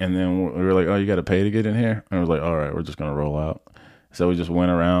 and then we were like, "Oh, you got to pay to get in here." And I was like, "All right, we're just gonna roll out." So we just went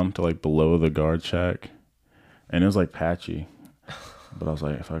around to like below the guard shack, and it was like patchy, but I was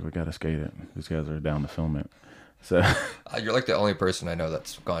like, "Fuck, we gotta skate it. These guys are down to film it." So You're like the only person I know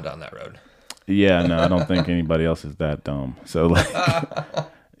that's gone down that road. yeah, no, I don't think anybody else is that dumb. So like,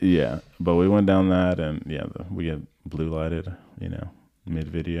 yeah, but we went down that, and yeah, we had blue lighted, mid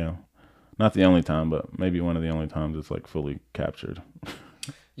video. Not the only time, but maybe one of the only times it's like fully captured.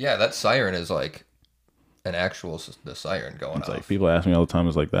 Yeah, that siren is like an actual the siren going It's off. like people ask me all the time,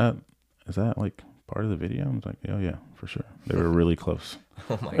 is that like part of the video? I'm like, oh yeah, for sure. They were really close.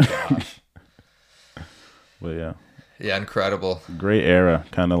 Oh my gosh. But yeah, Yeah, incredible. great era,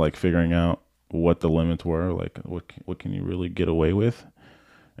 kind of like figuring out what the limits were, like what can you really get away with.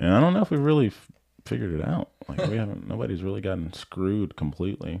 And I don't know if we really figured it out. Like nobody's really gotten screwed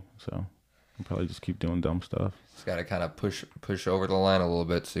completely. So we'll probably just keep doing dumb stuff. Just got to kind of push over the line a little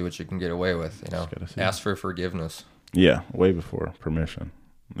bit, see what you can get away with. Just gotta see. Ask for forgiveness. Yeah, way before permission.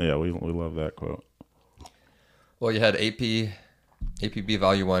 Yeah, we love that quote. Well, you had APB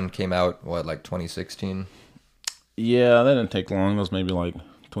Volume 1 came out, like 2016? Yeah, that didn't take long. That was maybe like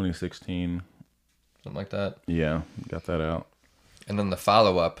 2016. Something like that. Yeah, got that out. And then the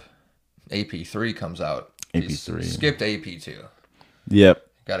follow-up, AP3, comes out. AP3. You skipped AP2. Yep.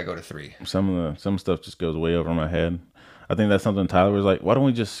 Got to go to 3. Some stuff just goes way over my head. I think that's something Tyler was like, why don't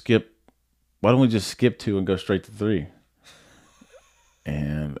we just skip 2 and go straight to 3?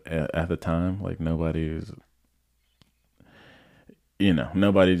 And at the time, like nobody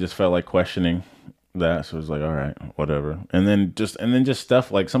just felt like questioning that. So it was like, all right, whatever. And then just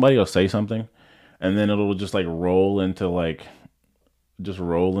stuff like somebody will say something, and then it'll just like roll into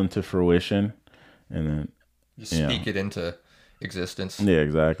fruition, and then You speak it into existence. yeah,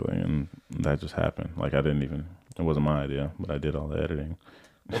 exactly. And that just happened. Like it wasn't my idea, but I did all the editing.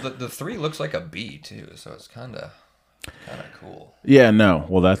 Well, the 3 looks like a B, too, so it's kind of cool. Yeah, no.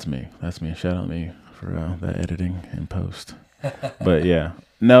 Well, that's me. Shout out me for the editing and post. But yeah,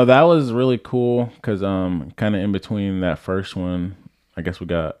 no, that was really cool because kind of in between that first one, I guess we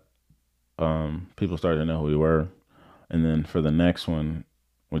got people started to know who we were, and then for the next one,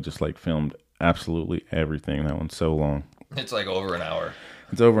 we just like filmed absolutely everything. That one's so long. It's like over an hour.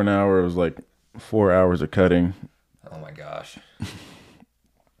 It's over an hour. It was like 4 hours of cutting. Oh my gosh.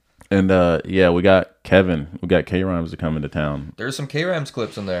 And yeah, we got Kevin. We got K-Rhymes to come into town. There's some K-Rams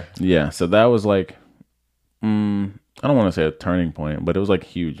clips in there. Yeah, so that was like, I don't want to say a turning point, but it was like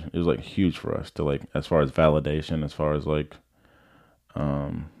huge. It was like huge for us to like, as far as validation, as far as like,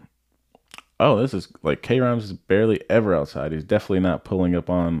 this is like K-Rhymes is barely ever outside. He's definitely not pulling up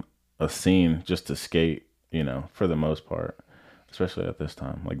on a scene just to skate, for the most part, especially at this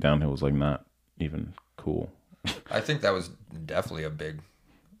time. Like downhill was like not even cool. I think that was definitely a big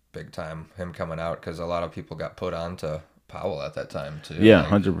time, him coming out, because a lot of people got put on to Powell at that time, too. Yeah,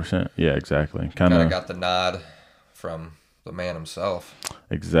 like, 100%. Yeah, exactly. Kind of got the nod from the man himself.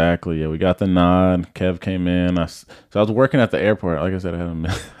 Exactly. Yeah, we got the nod. Kev came in. So I was working at the airport. Like I said, I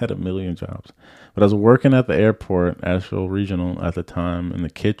had a million jobs, but I was working at the airport, Asheville Regional, at the time in the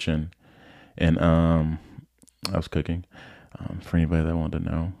kitchen, and I was cooking. For anybody that wanted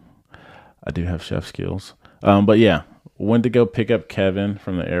to know, I do have chef skills. But yeah, went to go pick up Kevin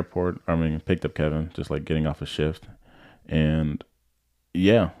from the airport. Picked up Kevin just like getting off a shift, and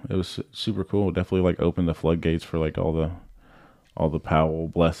yeah, it was super cool. Definitely like opened the floodgates for like all the Powell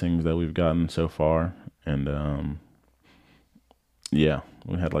blessings that we've gotten so far. And yeah,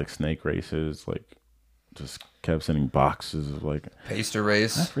 we had like snake races, like just kept sending boxes of like Pacer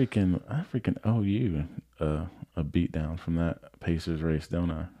race. I freaking owe you a beat down from that Pacers race,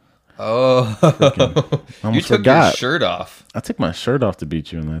 don't I? Oh, I almost you took forgot. your shirt off. I took my shirt off to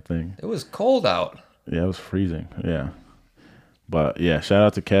beat you in that thing. It was cold out. Yeah, it was freezing. Yeah. But yeah, shout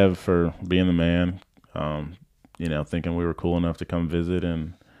out to Kev for being the man. Thinking we were cool enough to come visit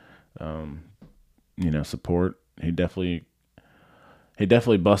and support. He definitely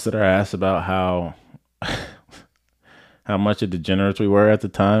busted our ass about how much of degenerates we were at the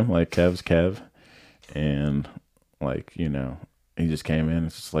time. Like Kev's Kev. And like, he just came in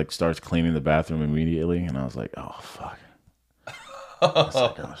and just like starts cleaning the bathroom immediately, and I was like, oh fuck. I was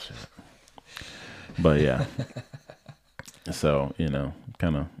like, oh shit. But yeah. So,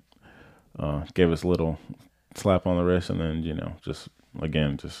 kind of gave us a little slap on the wrist, and then just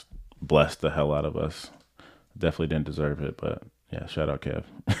again just blessed the hell out of us. Definitely didn't deserve it, but yeah, shout out Kev.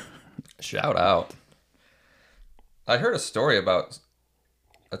 Shout out. I heard a story about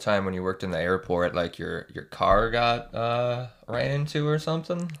a time when you worked in the airport, like your car got ran into or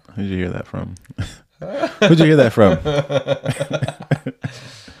something. Who'd you hear that from? Who'd you hear that from?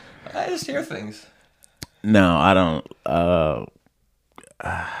 I just hear things. No, I don't.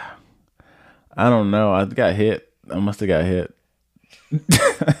 I don't know. I got hit. I must have got hit.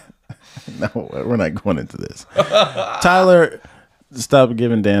 No, we're not going into this. Tyler, stop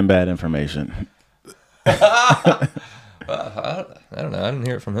giving Dan bad information. I don't know. I didn't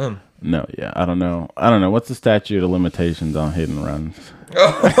hear it from him. No, yeah, I don't know. What's the statute of limitations on hit and runs?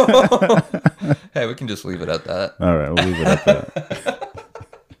 Hey, we can just leave it at that. All right, we'll leave it at that.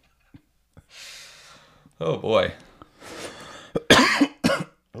 Oh boy.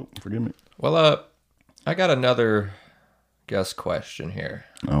 Oh, forgive me. Well, I got another guest question here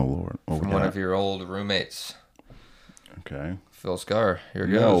Oh Lord, from one of your old roommates, Okay. Phil Scar. Here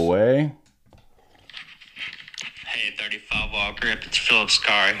goes. No way. Hey, 35 Wall Grip, it's Philip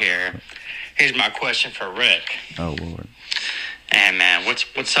Scar here. Here's my question for Rick. Oh Lord. Hey man,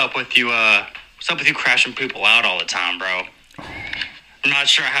 what's up with you crashing people out all the time, bro? I'm not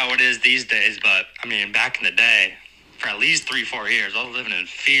sure how it is these days, but I mean back in the day, for at least 3-4 years, I was living in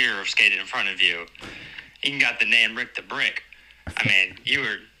fear of skating in front of you. You got the name Rick the Brick. I mean, you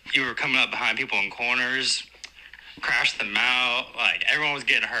were coming up behind people in corners, crashed them out, like everyone was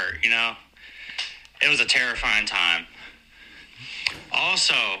getting hurt, you know? It was a terrifying time.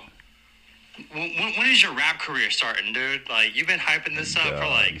 Also, when is your rap career starting, dude? Like, you've been hyping this up for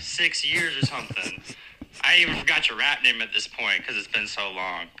like 6 years or something. I even forgot your rap name at this point because it's been so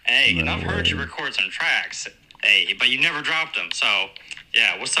long. Hey, and I've heard you record some tracks, hey, but you never dropped them. So,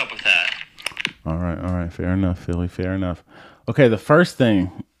 yeah, what's up with that? All right. Fair enough, Philly. Fair enough. Okay, the first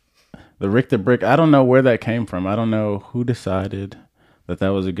thing, the Rick the Brick, I don't know where that came from. I don't know who decided that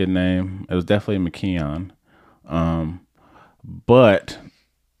was a good name. It was definitely McKeon. But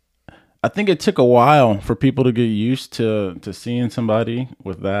I think it took a while for people to get used to seeing somebody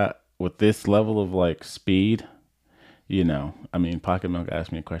with this level of like speed. You know, I mean, Pocket Milk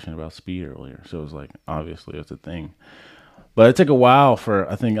asked me a question about speed earlier, so it was like, obviously it's a thing. But it took a while for,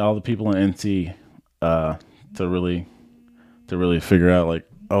 I think, all the people in NC to really figure out like,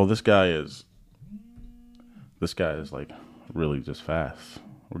 oh, this guy is like really just fast.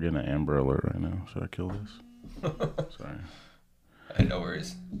 We're getting an Amber Alert right now. Should I kill this? Sorry. No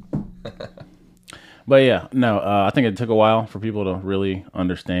worries. But yeah, no, I think it took a while for people to really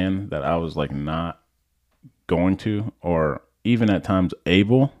understand that I was like not going to, or even at times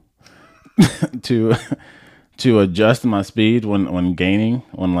able to adjust my speed when gaining,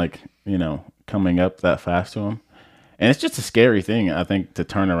 when like, you know, coming up that fast to him. And it's just a scary thing, I think, to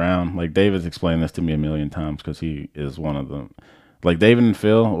turn around. Like David's explained this to me a million times because he is one of them. Like David and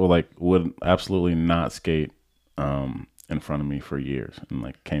Phil would absolutely not skate in front of me for years, and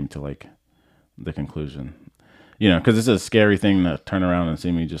like came to like the conclusion, you know, because it's a scary thing to turn around and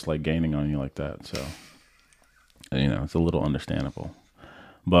see me just like gaining on you like that. So, you know, it's a little understandable.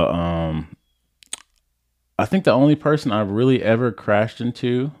 But I think the only person I've really ever crashed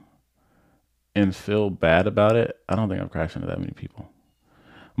into and feel bad about it, I don't think I've crashed into that many people.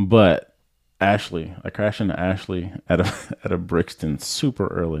 But Ashley, I crashed into Ashley at a Brixton super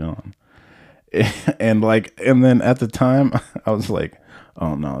early on. And then at the time I was like,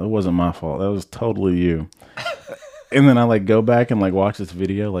 oh no, it wasn't my fault. That was totally you. And then I like go back and like watch this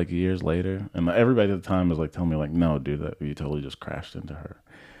video like years later, and everybody at the time was like telling me like, no, dude, that you totally just crashed into her.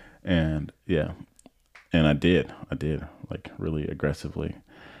 And yeah, and I did like really aggressively.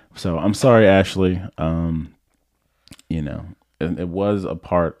 So I'm sorry, Ashley. You know, and it was a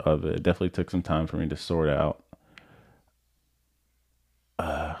part of it. It definitely took some time for me to sort out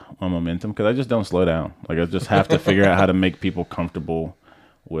my momentum, because I just don't slow down. Like I just have to figure out how to make people comfortable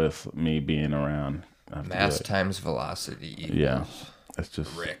with me being around. Mass times velocity equals yeah, it's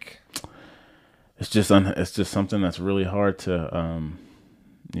just Rick. It's just something that's really hard to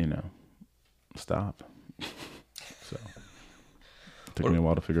you know, stop. So it took me a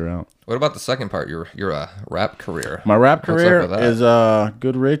while to figure out. What about the second part? Your rap career. My rap What's up career with that? is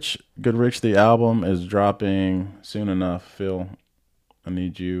Good Rich. Good Rich, the album is dropping soon enough. Phil, I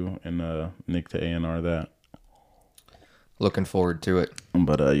need you and Nick to A&R that. Looking forward to it.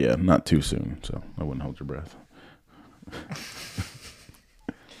 But yeah, not too soon, so I wouldn't hold your breath.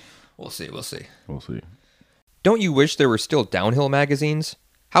 We'll see. We'll see. Don't you wish there were still downhill magazines?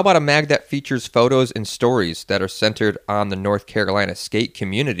 How about a mag that features photos and stories that are centered on the North Carolina skate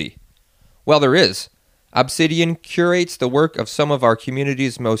community? Well, there is. Obsidian curates the work of some of our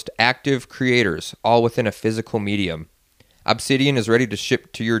community's most active creators, all within a physical medium. Obsidian is ready to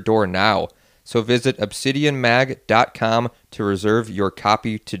ship to your door now, so visit obsidianmag.com to reserve your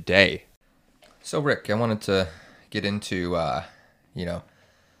copy today. So, Rick, I wanted to get into,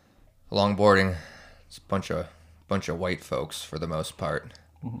 longboarding. It's a bunch of white folks for the most part.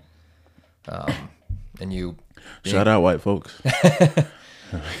 And you... Shout out white folks.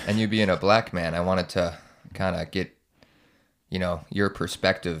 And you being a black man, I wanted to kind of get, your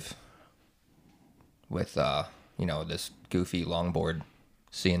perspective with, this goofy longboard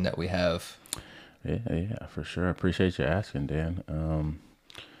scene that we have. Yeah, for sure. I appreciate you asking, Dan.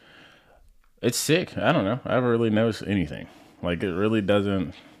 It's sick. I don't know. I haven't really noticed anything. Like, it really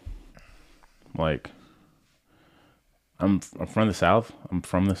doesn't, like, I'm from the South.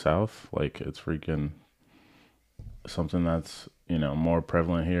 Like, it's freaking something that's, more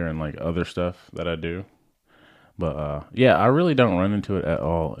prevalent here and, like, other stuff that I do. But, I really don't run into it at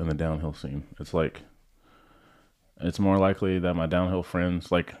all in the downhill scene. It's like, it's more likely that my downhill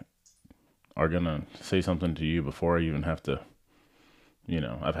friends, like, are going to say something to you before I even have to,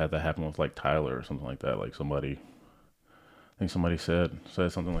 I've had that happen with, like, Tyler or something like that. Like, I think somebody said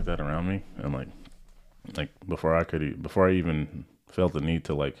something like that around me. And, like before I even felt the need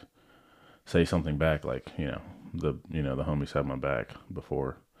to, like, say something back, like, the homies had my back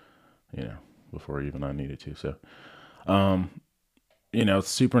before even I needed to. So, it's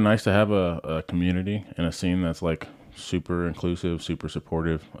super nice to have a community and a scene that's, like, super inclusive, super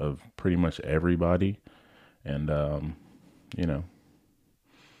supportive of pretty much everybody. And,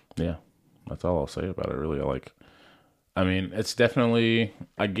 yeah, that's all I'll say about it, really. It's definitely,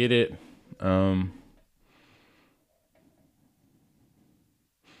 I get it. No,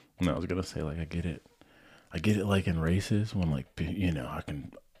 I was going to say, like, I get it, like, in races when, like,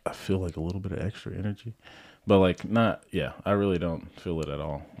 I feel, like, a little bit of extra energy. But, like, I really don't feel it at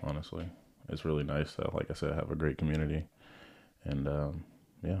all, honestly. It's really nice to, like I said, have a great community. And,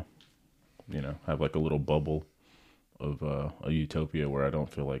 have, like, a little bubble of a utopia where I don't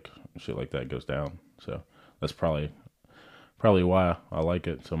feel like shit like that goes down. So that's probably why I like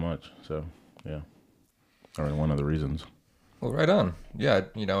it so much. So, yeah. Or one of the reasons. Well, right on. Yeah,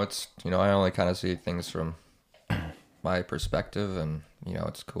 it's, I only kind of see things from my perspective, and,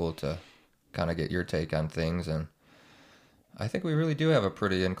 it's cool to kind of get your take on things. And I think we really do have a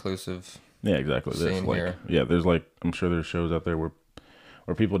pretty inclusive exactly. scene here. Yeah, there's, like, I'm sure there's shows out there where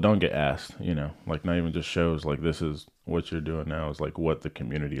people don't get asked, like, not even just shows, like, this is what you're doing now is, like, what the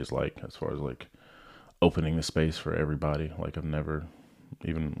community is like as far as, like, opening the space for everybody. Like, I've never,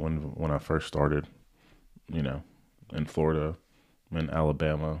 even when I first started, in Florida, in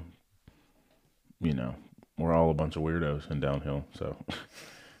Alabama, we're all a bunch of weirdos in downhill. So,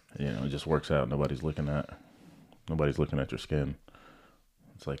 it just works out. Nobody's looking at your skin.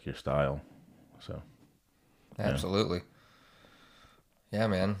 It's like your style. So, absolutely. Yeah,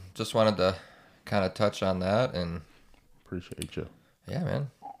 man. Just wanted to kind of touch on that, and appreciate you. Yeah,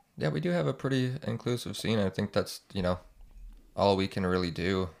 man. Yeah, we do have a pretty inclusive scene. I think that's, all we can really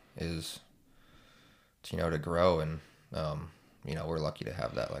do is, to grow. And, we're lucky to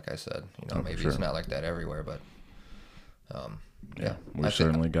have that, like I said. Maybe it's not like that everywhere, but, we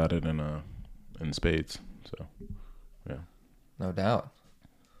certainly got it in spades. So, yeah. No doubt.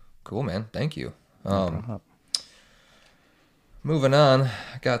 Cool, man. Thank you. No Moving on,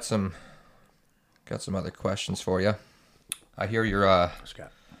 I got some other questions for you. I hear you're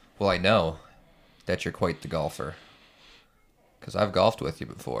well, I know that you're quite the golfer, because I've golfed with you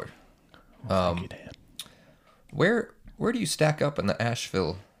before. Thank you, Dan. Where do you stack up in the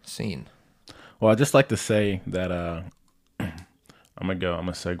Asheville scene? Well, I just like to say that I'm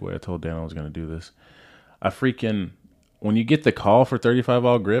gonna segue. I told Dan I was gonna do this. When you get the call for 35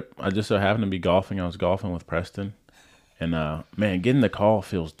 ball grip, I just so happened to be golfing. I was golfing with Preston. And, man, getting the call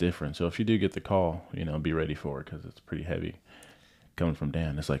feels different. So if you do get the call, be ready for it, because it's pretty heavy coming from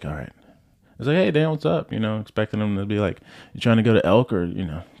Dan. It's like, all right. It's like, hey, Dan, what's up? Expecting him to be like, you trying to go to Elk or,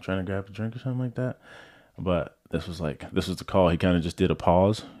 trying to grab a drink or something like that. But this was the call. He kind of just did a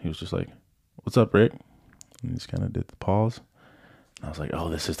pause. He was just like, what's up, Rick? And he just kind of did the pause. And I was like, oh,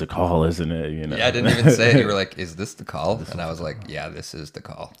 this is the call, isn't it? Yeah, I didn't even say it. You were like, is this the call? And I was like, yeah, this is the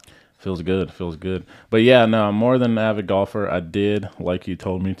call. Feels good. But yeah, no, I'm more than an avid golfer. I did, like you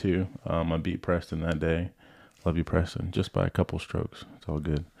told me to. I beat Preston that day. Love you, Preston. Just by a couple strokes. It's all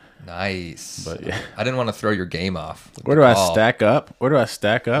good. Nice. But yeah. I didn't want to throw your game off. Where do I stack up? Where do I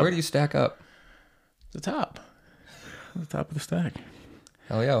stack up? Where do you stack up? The top. The top of the stack.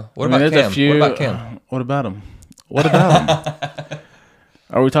 Hell yeah. What about Cam? What about him?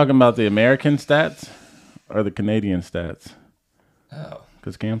 Are we talking about the American stats? are the Canadian stats. Oh,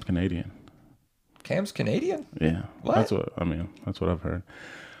 Because Cam's Canadian. Cam's Canadian? Yeah. What? That's what I've heard.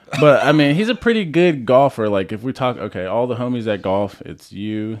 But, I mean, he's a pretty good golfer. Like, if we talk, okay, all the homies that golf, it's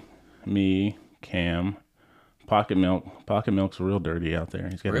you, me, Cam, Pocket Milk. Pocket Milk's real dirty out there.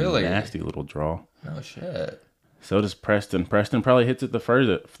 He's got Really? a nasty little draw. Oh, shit. So does Preston. Preston probably hits it the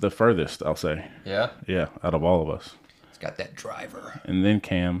furthest, I'll say. Yeah? Yeah, out of all of us. He's got that driver. And then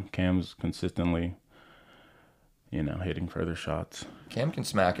Cam. Cam's consistently, hitting further shots Cam can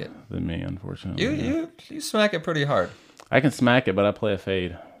smack it. than me, unfortunately. You smack it pretty hard. I can smack it, but I play a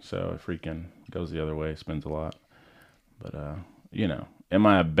fade, so it freaking goes the other way, spins a lot. But, am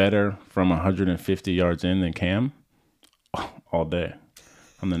I better from 150 yards in than Cam? All day.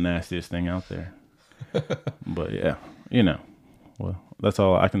 I'm the nastiest thing out there. But, yeah, well, that's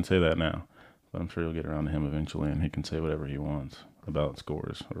all. I can say that now. But I'm sure you'll get around to him eventually, and he can say whatever he wants about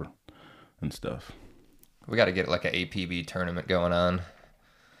scores and stuff. We got to get like an APB tournament going on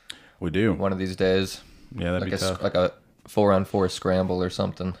We do. one of these days. Yeah, that'd Like be tough. like a 4-on-4 scramble or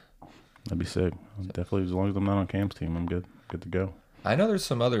something. That'd be sick. Definitely, as long as I'm not on Cam's team, I'm good to go. I know there's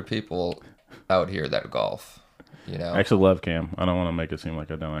some other people out here that golf. I actually love Cam. I don't want to make it seem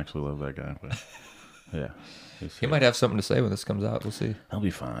like I don't actually love that guy, but yeah. He might have something to say when this comes out. We'll see. He'll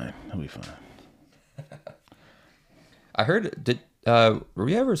be fine. I heard, were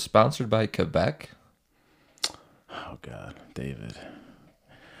we ever sponsored by Quebec? Oh, God, David.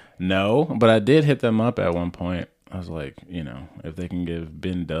 No, but I did hit them up at one point. I was like, if they can give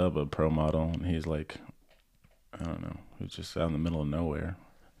Ben Dub a pro model, and he's like, I don't know, he's just out in the middle of nowhere,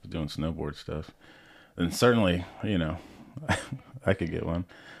 he's doing snowboard stuff, then certainly, I could get one.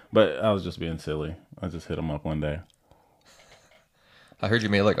 But I was just being silly. I just hit him up one day. I heard you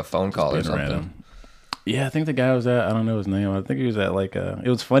made like a phone call or Being something. random. Yeah, I think the guy was at, I don't know his name. I think he was at it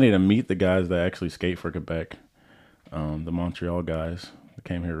was funny to meet the guys that actually skate for Quebec. The Montreal guys that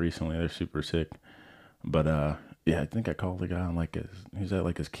came here recently. They're super sick. But, yeah, I think I called the guy on he's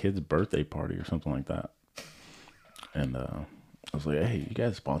at his kid's birthday party or something like that. And, I was like, hey, you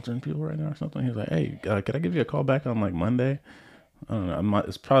guys sponsoring people right now or something? He was like, hey, could I give you a call back on Monday? I don't know.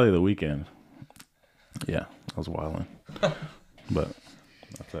 It's probably the weekend. Yeah, I was wilding. But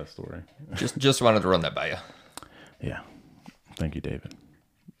that's that story. Just wanted to run that by you. Yeah. Thank you, David.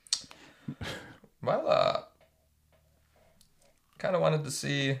 Well, kind of wanted to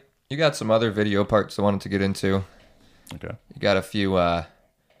see. You got some other video parts I wanted to get into. Okay. You got a few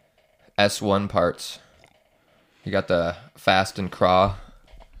S1 parts. You got the Fast and Craw.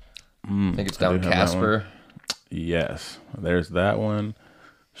 I think it's I down do have that Casper. Yes, there's that one.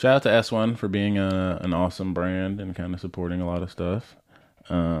 Shout out to S1 for being an awesome brand and kind of supporting a lot of stuff.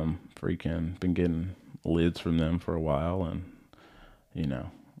 Freaking been getting lids from them for a while, and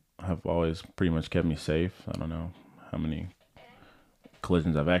have always pretty much kept me safe. I don't know how many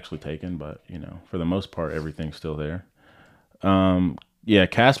collisions I've actually taken, but for the most part, everything's still there. Yeah,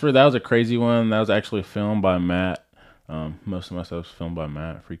 Casper, that was a crazy one. That was actually filmed by Matt. Most of my stuff's filmed by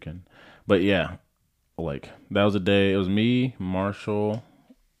Matt. But yeah, that was a day. It was me, Marshall,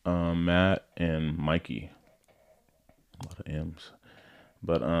 Matt, and Mikey. A lot of M's.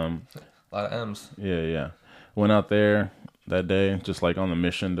 But A lot of M's. yeah. Went out there that day, just on the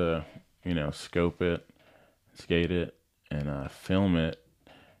mission to, scope it, skate it, and film it.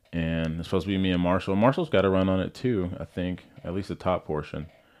 And it's supposed to be me and Marshall. Marshall's got a run on it too, I think, at least the top portion.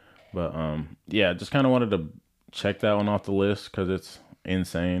 But yeah, just kind of wanted to check that one off the list because it's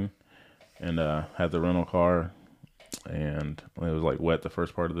insane. And had the rental car, and it was wet the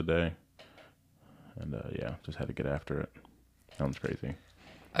first part of the day. And yeah, just had to get after it. Sounds crazy.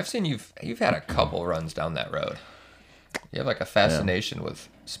 I've seen you've had a couple runs down that road. You have a fascination with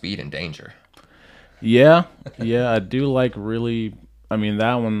speed and danger. Yeah, I do really. I mean,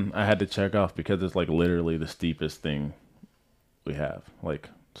 that one I had to check off because it's literally the steepest thing we have.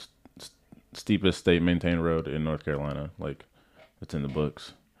 Steepest state maintained road in North Carolina. It's in the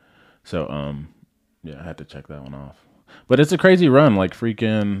books. So, yeah, I had to check that one off. But it's a crazy run,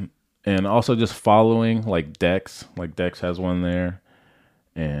 freaking, and also just following, Dex. Dex has one there.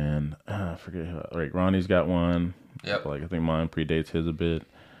 And I forget who, Ronnie's got one. Yep. I think mine predates his a bit.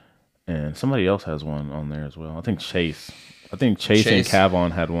 And somebody else has one on there as well. I think Chase and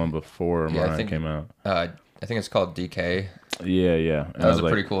Cavon had one before mine came out. I think it's called DK. Yeah. And That was a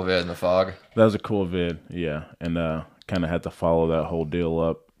pretty cool vid in the fog. That was a cool vid, yeah. And kind of had to follow that whole deal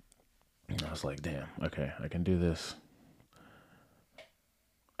up. And I was like, damn, okay, I can do this.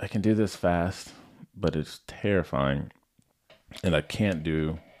 I can do this fast, but it's terrifying. And I can't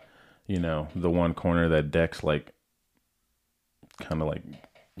do, the one corner that Dex kind of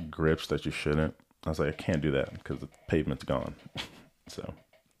grips that you shouldn't. I was like, I can't do that because the pavement's gone. So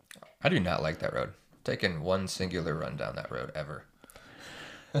I do not like that road. Taking one singular run down that road ever.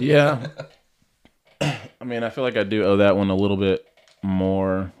 yeah, I mean, I feel like I do owe that one a little bit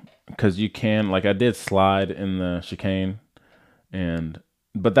more because you can, like, I did slide in the chicane,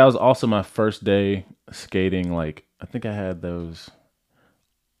 but that was also my first day skating. Like, I think I had those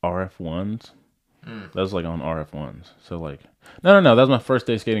RF1s. That was like on RF1s. So like, no, that was my first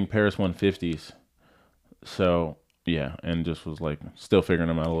day skating Paris 150s. So yeah, and just was like still figuring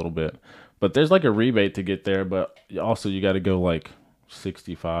them out a little bit. But there's like a rebate to get there, but also you got to go like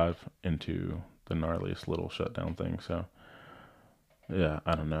 65 into the gnarliest little shutdown thing. So yeah,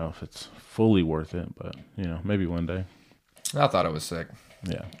 I don't know if it's fully worth it, but maybe one day. I thought it was sick.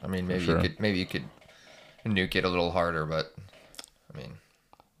 Yeah, I mean, maybe sure. you could nuke it a little harder, but I mean,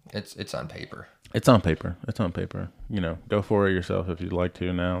 it's on paper. It's on paper. Go for it yourself if you'd like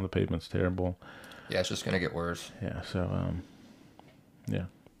to. Now the pavement's terrible. Yeah, it's just gonna get worse. Yeah. So yeah.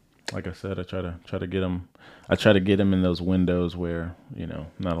 Like I said, I try to get them. I try to get them in those windows where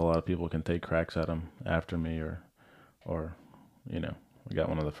not a lot of people can take cracks at them after me, or we got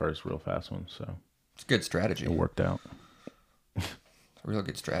one of the first real fast ones, so It's a good strategy. it worked out. Real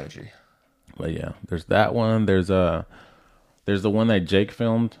good strategy. But yeah, there's that one. There's the one that Jake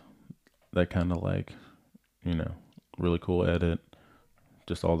filmed. That kind of like, really cool edit.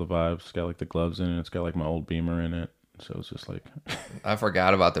 Just all the vibes. It's got like the gloves in it. It's got like my old Beamer in it. So it's just like, I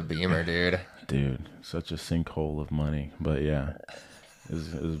forgot about the Beamer, dude. dude, such a sinkhole of money. But yeah, it was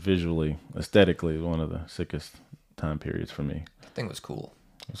visually, aesthetically, one of the sickest time periods for me. That thing was cool.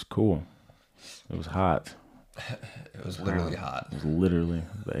 It was cool. It was hot. It was literally hot. It was literally,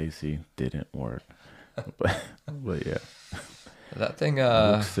 the AC didn't work. But yeah, That thing, it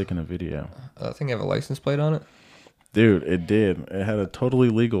looked sick in a video. that thing have a license plate on it? Dude, it did. It had a totally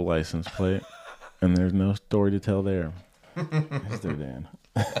legal license plate, and there's no story to tell there. Is there, Dan?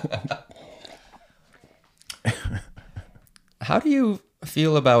 How do you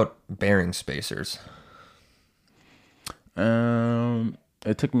feel about bearing spacers?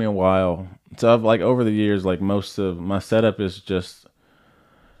 It took me a while. So I've like over the years, like most of my setup is just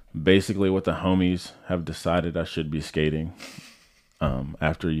basically what the homies have decided I should be skating.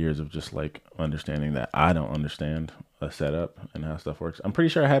 After years of just like understanding that I don't understand a setup and how stuff works. I'm pretty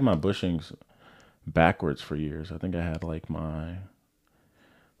sure I had my bushings backwards for years. I think I had like my,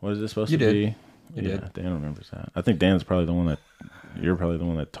 what is this supposed You to did. be? You did. Dan remembers that. I think Dan's probably the one that, you're probably the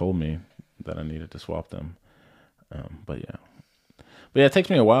one that told me that I needed to swap them. But yeah, it takes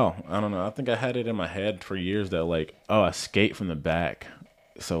me a while. I don't know. I think I had it in my head for years that like, oh, I skate from the back.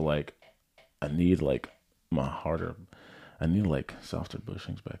 So like, I need like softer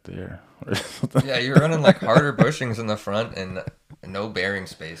bushings back there or something. Yeah, you're running like harder bushings in the front and no bearing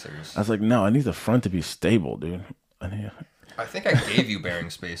spacers. I was like, no, I need the front to be stable, dude. I think I gave you bearing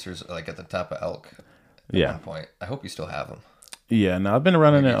spacers like at the top of Elk at Yeah. one point. I hope you still have them. Yeah, no, I've been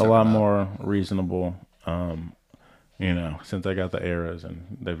running Maybe it a took lot them out. more reasonable, since I got the Eras,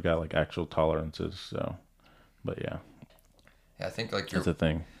 and they've got like actual tolerances. So, but yeah, Yeah, I think like that's a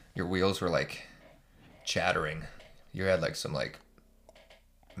thing. your wheels were like chattering. You had like some like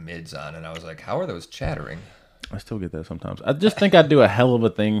mids on, and I was like, how are those chattering? I still get that sometimes. I just think I do a hell of a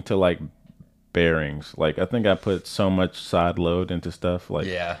thing to like bearings. Like I think I put so much side load into stuff. Like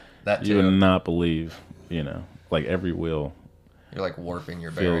Yeah, that you too. would not believe. Like every wheel You're like warping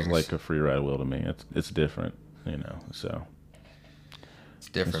your feels bearings. like a free ride wheel to me. It's different. So It's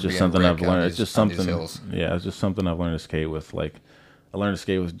different. it's just being something I've Rick on learned. these- It's just on these something. hills. Yeah, it's just something I've learned to skate with. Like I learned to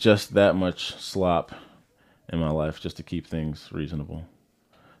skate with just that much slop in my life, just to keep things reasonable.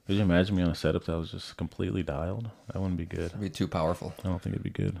 Could you imagine me on a setup that was just completely dialed? That wouldn't be good. It'd be too powerful. I don't think it'd be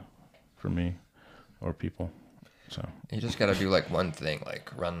good for me or people. So You just gotta do like one thing,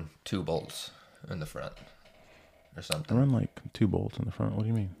 like run 2 bolts in the front or I something, run like 2 bolts in the front. What do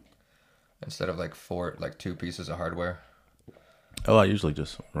you mean? instead of like 2 pieces of hardware. Oh, I usually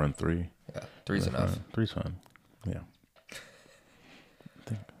just run 3. Yeah, 3's enough. 3's fine. Yeah. I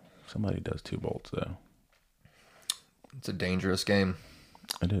think somebody does 2 bolts though. It's a dangerous game.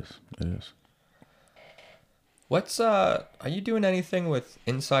 It is. It is. Are you doing anything with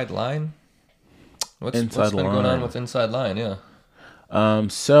Inside Line? What's Inside been going on Line. with Inside Line? Yeah.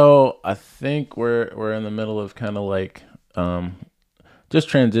 So I think we're in the middle of kind of like just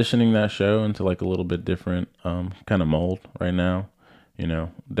transitioning that show into like a little bit different kind of mold right now.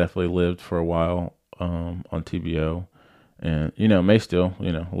 Definitely lived for a while on TBO, and may still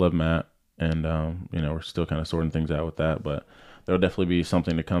love Matt, and we're still kind of sorting things out with that, but there'll definitely be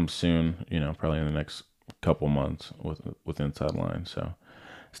something to come soon. Probably in the next couple months with Inside Line. So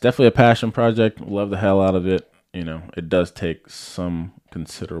it's definitely a passion project. Love the hell out of it. You know, it does take some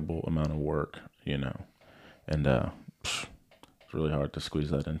considerable amount of work, you know, and it's really hard to squeeze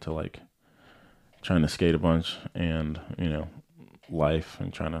that into like trying to skate a bunch and, you know, life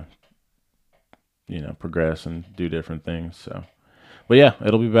and trying to, you know, progress and do different things. So, but yeah,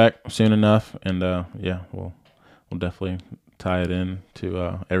 it'll be back soon enough. And yeah, we'll definitely tie it in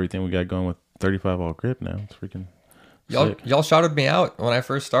to everything we got going with 35 all grip now. It's freaking sick. Y'all shouted me out when I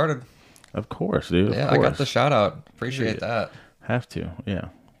first started. Of course, dude. Yeah, of course. I got the shout out. Appreciate that. Have to, yeah.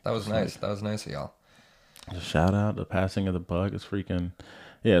 That was nice. That was nice of y'all. Just shout out the passing of the bug. It's freaking,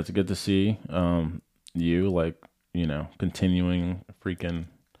 yeah, it's good to see you, like, you know, continuing freaking,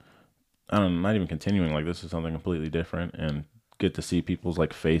 I don't know, not even continuing, like this is something completely different, and get to see people's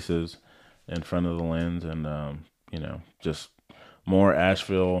like faces in front of the lens, and you know, just more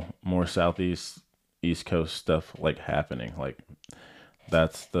Asheville, more Southeast, East Coast stuff like happening. Like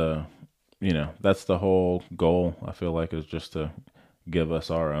that's the, you know, that's the whole goal. I feel like is just to give us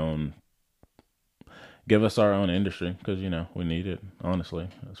our own industry, because you know we need it, honestly,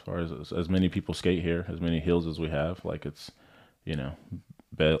 as far as many people skate here, as many hills as we have. Like it's, you know,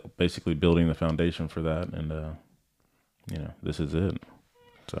 basically building the foundation for that, and you know, this is it.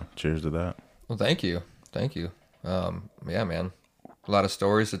 So cheers to that. Well, thank you. Yeah, man, a lot of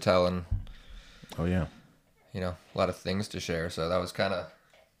stories to tell, and Oh yeah, you know, a lot of things to share. So that was kind of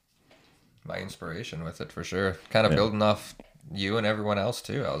my inspiration with it, for sure. Kind of building off you and everyone else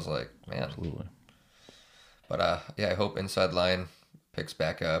too. I was like, man, absolutely. But yeah, I hope Inside Line picks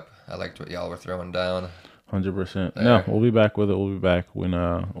back up. I liked what y'all were throwing down. 100%. No, we'll be back with it. We'll be back when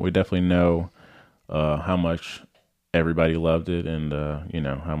we definitely know how much everybody loved it, and you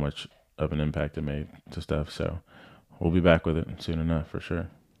know, how much of an impact it made to stuff. So we'll be back with it soon enough, for sure.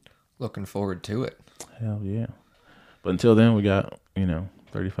 Looking forward to it. Hell yeah. But until then, we got, you know,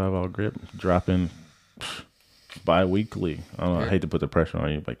 35 all grip dropping bi-weekly. I don't know, I hate to put the pressure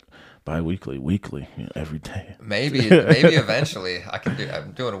on you, like bi-weekly, weekly, you know, every day. Maybe eventually I can do.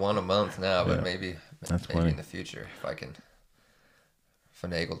 I'm doing one a month now, but Yeah. maybe Plenty. in the future if I can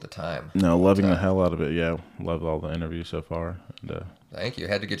finagle the time. No, loving the hell out of it. Yeah, love all the interviews so far. And Thank you.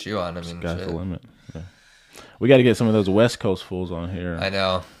 Had to get you on. I mean, sky's shit. the limit. Yeah. We got to get some of those West Coast fools on here. I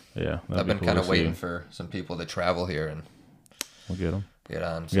know. Yeah, I've been cool kind to of waiting see. for some people to travel here and We'll get them. get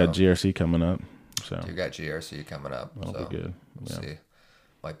on. We So got GRC coming up, so you got GRC coming up. that'll So be good. we'll Yeah. see.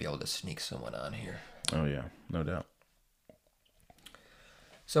 Might be able to sneak someone on here. Oh yeah, no doubt.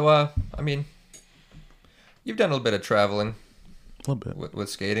 So I mean, you've done a little bit of traveling A little bit. with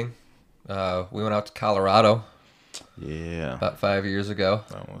skating. We went out to Colorado Yeah, about 5 years ago.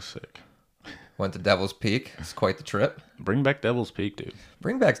 that was sick. Went to Devil's Peak. It's quite the trip. Bring back Devil's Peak, dude.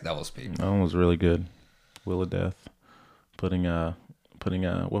 Bring back Devil's Peak. That one was really good. Wheel of Death, putting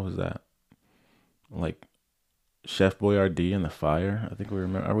what was that? Like Chef Boyardee in the fire. I think we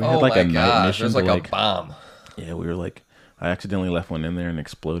remember. We had like a night mission. There's like to, a bomb. Yeah, we were like, I accidentally left one in there and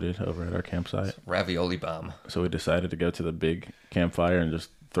exploded over at our campsite. Ravioli bomb. So we decided to go to the big campfire and just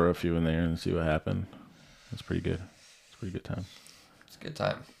throw a few in there and see what happened. It's pretty good. It's a pretty good time. It's a good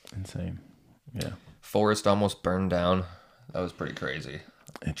time. Insane. Yeah. Forest almost burned down. That was pretty crazy.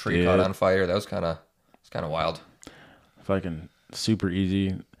 It Tree did. caught on fire. That was kind of wild. Fucking super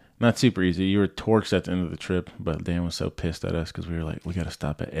easy. Not super easy. You were torched at the end of the trip, but Dan was so pissed at us because we were like, we got to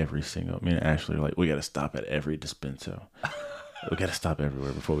stop at every single. Me and Ashley were like, we got to stop at every dispenso. We got to stop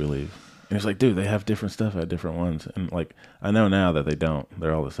everywhere before we leave. And he's like, dude, they have different stuff at different ones. And like, I know now that they don't.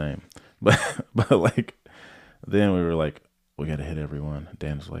 They're all the same. But like, then we were like, we got to hit every one.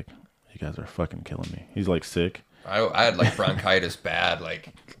 Dan's like, you guys are fucking killing me. He's like sick. I had like bronchitis bad.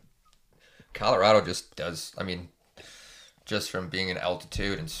 Like Colorado just does. I mean, just from being in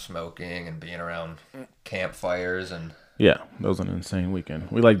altitude and smoking and being around campfires and Yeah, that was an insane weekend.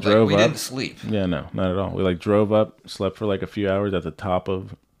 We like like, drove we up. didn't sleep. Yeah, no, not at all. We like drove up, slept for like a few hours at the top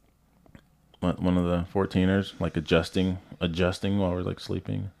of one of the 14ers, like adjusting while we're like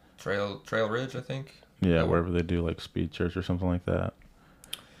sleeping. Trail Ridge, I think. Yeah, wherever they do like speed church or something like that.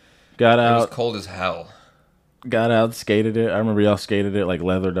 Got It was out, cold as hell. skated it. I remember y'all skated it like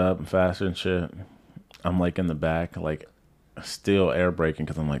leathered up and faster and shit. I'm like in the back, like still air braking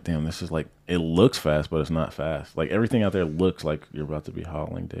because I'm like, damn, this is like, it looks fast, but it's not fast. Like everything out there looks like you're about to be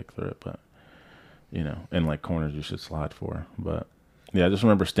hauling dick through it, but you know, in like corners you should slide for. But yeah, I just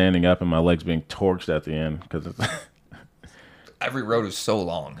remember standing up and my legs being torched at the end because it's Every road is so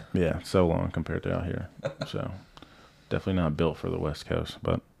long. yeah, so long compared to out here. So definitely not built for the West Coast,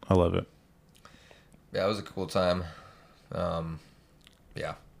 but I love it. Yeah, it was a cool time.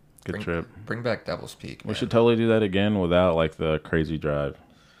 Yeah. Good trip. Bring back Devil's Peak. We Man. should totally do that again without like the crazy drive.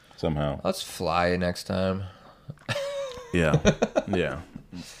 somehow. Let's fly next time. Yeah, yeah,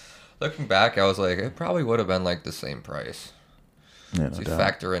 Looking back, I was like, it probably would have been like the same price. yeah. No So you doubt.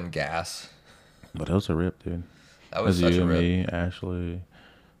 factor in gas. But that was a rip, dude. That was It was such you a and rip. me, Ashley,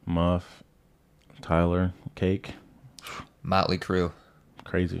 Muff, Tyler, Cake. Motley Crue.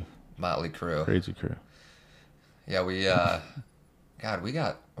 Crazy, Motley Crue. crazy crew. Yeah, God,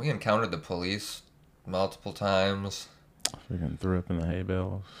 we encountered the police multiple times. Freaking threw up in the hay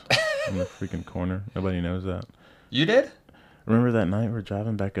bales in the freaking corner. Nobody knows that. You did? Remember that night we were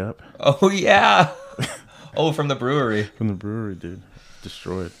driving back up Oh yeah. Oh, from the brewery. from the brewery, dude?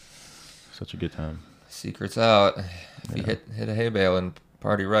 Destroyed. Such a good time. Secret's out. If you hit a hay bale and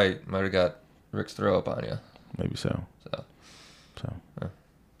party right, might have got Rick's throw up on you. Maybe so. So So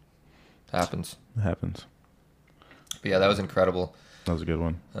happens. it happens. But yeah, that was incredible. That was a good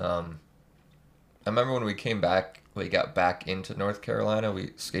one. I remember when we got back into North Carolina,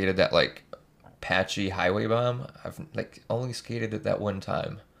 we skated that like patchy highway bomb. I've like only skated it that one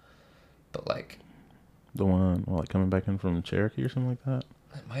time, but like The one, like coming back in from Cherokee or something like that.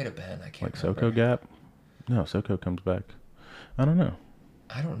 it might have been. I can't Like remember. Soco Gap. No, Soco comes back. I don't know.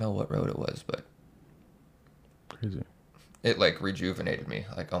 I don't know what road it was, but Crazy. it like rejuvenated me.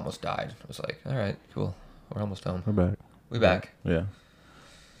 Like almost died. I was like, all right, cool. We're almost home. We're back. We back. Yeah.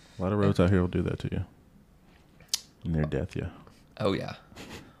 A lot of roads out here will do that to you. Near death, yeah. Oh yeah.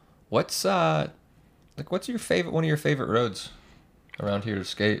 What's what's your favorite? One of your favorite roads around here to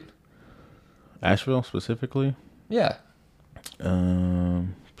skate? Asheville specifically. Yeah.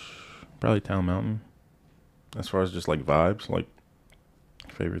 Probably Town Mountain. As far as just like vibes, like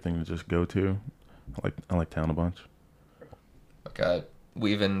favorite thing to just go to. I like Town a bunch. Like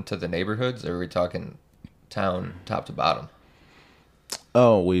weave into the neighborhoods, or are we talking town top to bottom?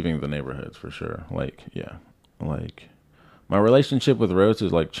 Oh, weaving the neighborhoods for sure. Like, yeah. Like my relationship with roads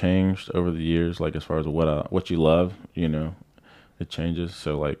has like changed over the years, like as far as what you love, you know. It changes.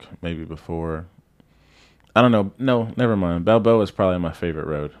 So like maybe before I don't know. No, never mind. Balboa is probably my favorite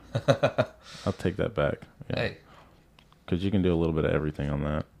road. I'll take that back. Yeah. Hey, Because you can do a little bit of everything on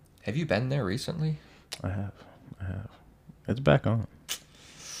that. have you been there recently? I have. It's back on.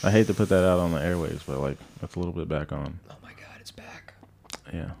 I hate to put that out on the airwaves, but like it's a little bit back on. Oh my God, it's back.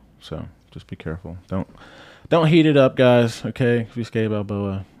 Yeah. So just be careful. Don't heat it up, guys. Okay. If you skate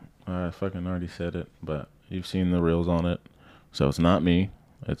Balboa, I fucking already said it, but you've seen the reels on it, so it's not me.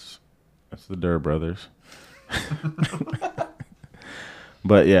 It's the Durr brothers.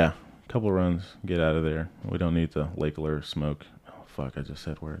 But yeah, couple runs, get out of there. We don't need the Lake Lure smoke. Oh fuck! I just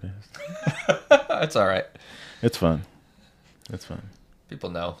said where it is. It's all right. It's fun. It's fun. People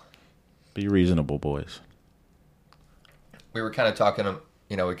know. Be reasonable, boys. We were kind of talking,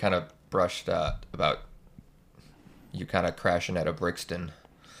 we kind of brushed about you kind of crashing at a Brixton,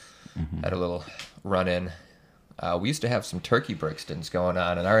 had a little run in. We used to have some turkey Brixtons going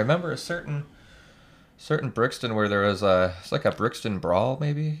on, and I remember a certain Brixton where there was it's like a Brixton brawl,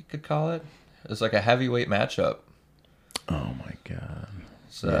 maybe you could call it. It was like a heavyweight matchup. Oh my god.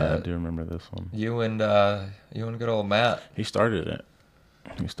 So, Yeah, I do remember this one. you and good old Matt. He started it.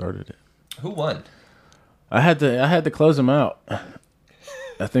 Who won? I had to close him out.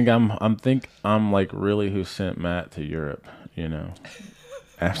 I think I'm like really who sent Matt to Europe, you know.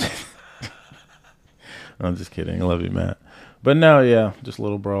 After I'm just kidding. I love you, Matt. But no, yeah, just a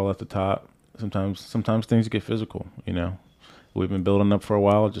little brawl at the top. Sometimes things get physical, you know. We've been building up for a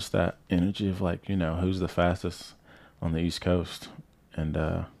while, just that energy of like, you know, who's the fastest on the East Coast. And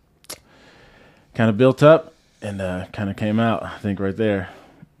kind of built up and kind of came out, I think right there.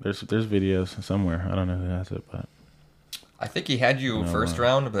 There's videos somewhere. I don't know who has it, but I think he had you No, first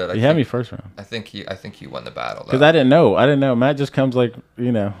round, but he had me first round. I think he won the battle. Because though. I didn't know. Matt just comes like,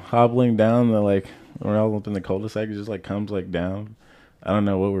 you know, hobbling down the like, we're all up in the cul-de-sac. He just like comes like down. I don't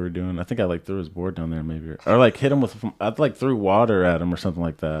know what we were doing. I think I like threw his board down there maybe. Or like hit him with, I like threw water at him or something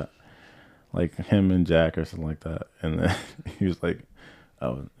like that. Like him and Jack or something like that. And then he was like,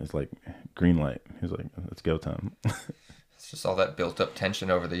 oh, it's like green light. He was like, it's go time. It's just all that built up tension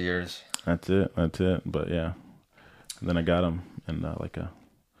over the years. That's it. But yeah. And then I got him and I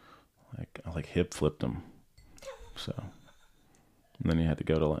hip flipped him. So. And then he had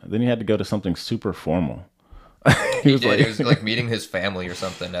to go to something super formal. He was like meeting his family or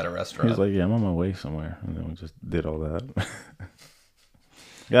something at a restaurant. He was like, yeah, I'm on my way somewhere. And then we just did all that.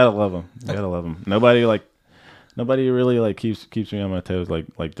 Gotta love him. Nobody really like keeps me on my toes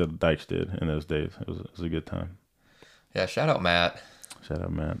like the Dykes did in those days. It was a good time. Yeah, shout out Matt. Shout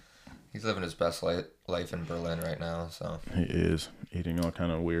out Matt. He's living his best life in Berlin right now. So He is eating all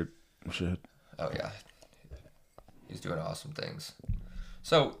kind of weird shit. oh yeah, he's doing awesome things.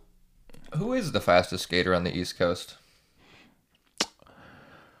 So Who is the fastest skater on the East Coast?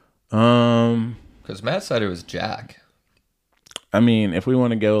 Because Matt said it was Jack. I mean, if we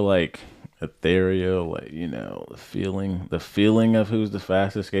want to go like ethereal, like the feeling of who's the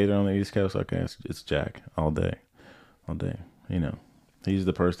fastest skater on the East Coast, okay, it's Jack all day. He's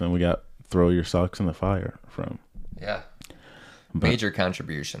the person we got throw your socks in the fire from. Yeah. Major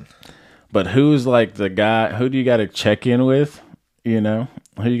contribution. But who's like the guy? Who do you got to check in with? Who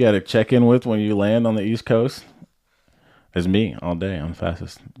you got to check in with when you land on the East Coast? It's me all day. I'm the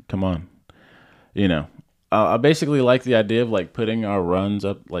fastest. Come on. I basically like the idea of like putting our runs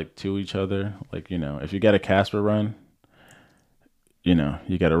up like to each other. Like, if you got a Casper run, you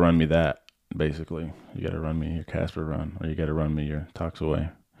got to run me that. Basically, you got to run me your Casper run, or you got to run me your Talks Away.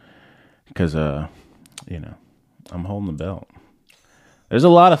 Because, I'm holding the belt. There's a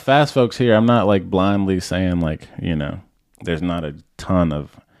lot of fast folks here. I'm not like blindly saying like, there's not a ton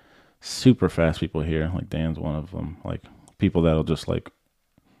of super fast people here. Like Dan's one of them. Like people that'll just like,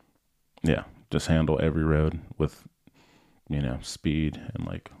 just handle every road with, speed and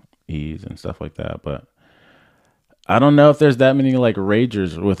like ease and stuff like that. But I don't know if there's that many like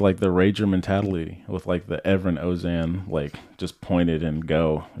ragers with like the rager mentality with like the Evren Ozan, like just pointed and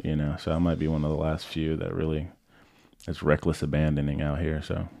go, so I might be one of the last few that really is reckless abandoning out here.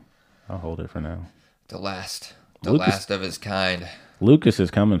 So I'll hold it for now. The last Lucas of his kind. Lucas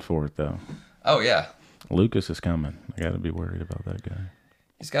is coming for it though. Oh yeah. Lucas is coming. I got to be worried about that guy.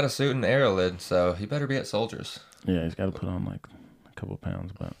 He's got a suit and aerolid, so he better be at Soldiers. Yeah, he's got to put on like a couple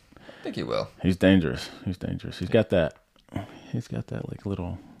pounds, but I think he will. He's dangerous. He's got that like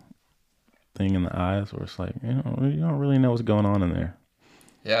little thing in the eyes where it's like, you don't really know what's going on in there.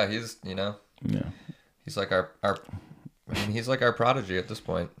 Yeah, he's, Yeah. He's like he's like our prodigy at this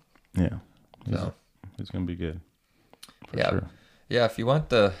point. Yeah. So he's going to be good. For yeah. Sure. Yeah, if you want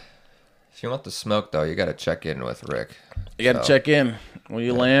the smoke though, you got to check in with Rick. You got to check in when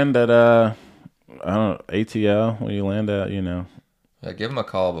you land at I don't know, ATL, when you land at, Yeah, give him a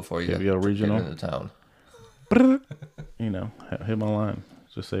call before you give you a regional get into town. Hit my line.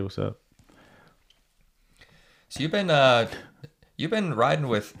 Just say what's up. So you've been riding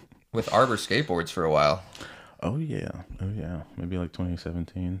with Arbor skateboards for a while. Oh yeah. Maybe like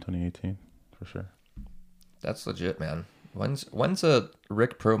 2017, 2018 for sure. That's legit, man. When's a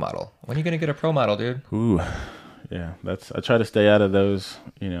Rick Pro model? When are you gonna get a Pro model, dude? Ooh, yeah. I try to stay out of those,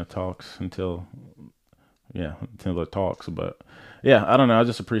 talks until the talks. But yeah, I don't know. I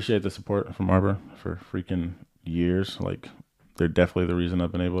just appreciate the support from Arbor for freaking years. Like they're definitely the reason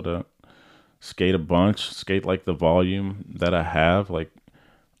I've been able to skate a bunch, skate like the volume that I have. Like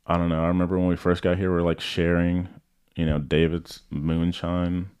I don't know. I remember when we first got here, we were like sharing, David's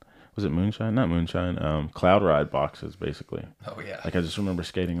Moonshine. Was it Moonshine? Not Moonshine. Cloud Ride boxes, basically. Oh yeah. Like I just remember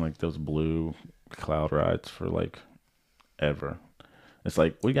skating like those blue Cloud Rides for like ever. It's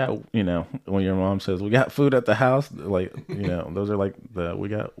like we got, when your mom says we got food at the house, like those are like we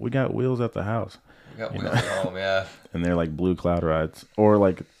got wheels at the house. We got wheels at home, yeah. And they're like blue Cloud Rides or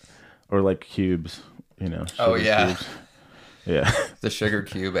like cubes, Oh yeah. Cubes. Yeah. The Sugar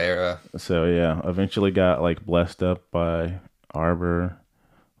Cube era. So yeah, eventually got like blessed up by Arbor.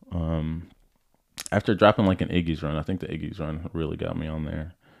 After dropping like an Iggy's run, I think the Iggy's run really got me on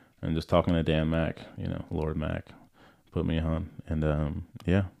there, and just talking to Dan Mack, Lord Mack, put me on, and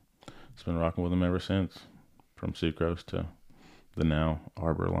yeah, it's been rocking with him ever since, from Sucrose to the now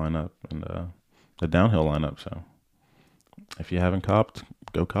Arbor lineup and the downhill lineup. So if you haven't copped,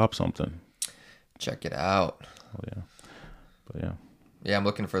 go cop something. Check it out. Oh yeah, but yeah. Yeah, I'm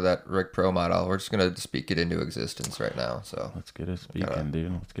looking for that Rick Pro model. We're just gonna speak it into existence right now. So let's get it speaking,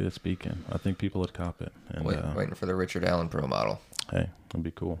 dude. Let's get it speaking. I think people would cop it. And waiting for the Richard Allen Pro model. Hey, it'd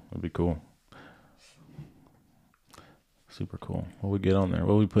be cool. Super cool. What we get on there?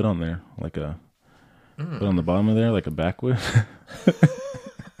 What we put on there? Like put on the bottom of there like a backwood.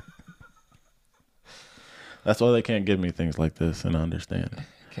 That's why they can't give me things like this, and I understand.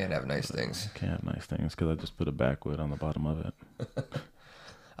 Can't have nice things. Can't have nice things because I just put a backwood on the bottom of it.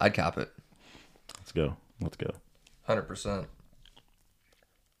 I'd cop it. Let's go. 100%.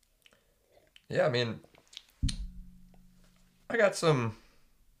 Yeah, I mean, I got some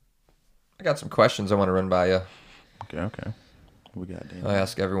questions I want to run by you. Okay. What we got, Dan? I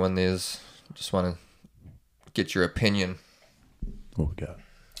ask everyone these. Just want to get your opinion. What we got?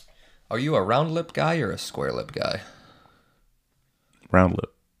 Are you a round lip guy or a square lip guy? Round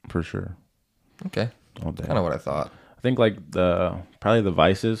lip, for sure. Okay. All day. Kind of what I thought. I think like probably the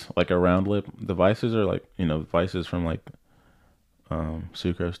Vices, like a round lip. The Vices are like, Vices from like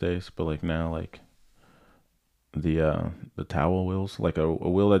Sucrose days, but like now like the towel wheels, like a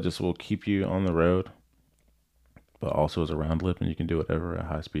wheel that just will keep you on the road, but also is a round lip and you can do whatever at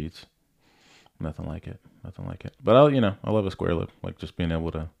high speeds. Nothing like it. Nothing like it. But I love a square lip, like just being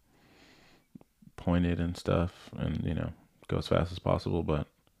able to point it and stuff, and go as fast as possible. But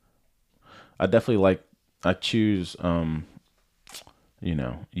I choose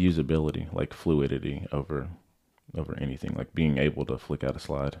usability, like fluidity over anything, like being able to flick out a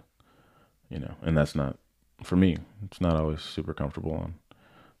slide, and that's not, for me, it's not always super comfortable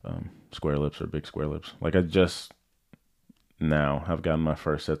on square lips or big square lips. Like I just now have gotten my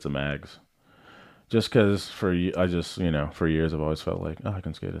first sets of mags, just because for years I've always felt like, oh, I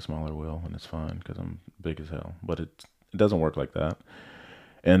can skate a smaller wheel and it's fine because I'm big as hell, but it doesn't work like that.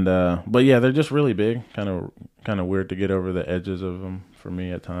 And but yeah, they're just really big, kind of weird to get over the edges of them for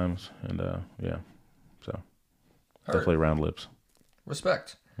me at times. And yeah, so definitely round lips.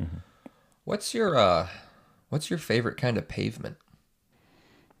 Respect. Mm-hmm. What's your favorite kind of pavement?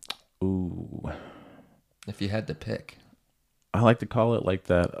 Ooh, if you had to pick. I like to call it like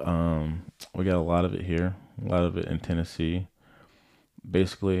that. We got a lot of it here, a lot of it in Tennessee.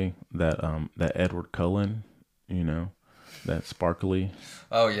 Basically, that Edward Cullen, that sparkly.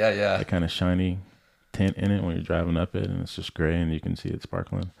 Oh yeah. That kind of shiny tint in it when you're driving up it, and it's just gray, and you can see it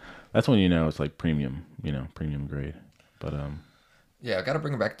sparkling. That's when it's like premium, premium grade. But yeah, I got to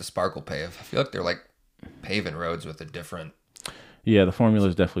bring back the sparkle pave. I feel like they're like paving roads with a different. Yeah, the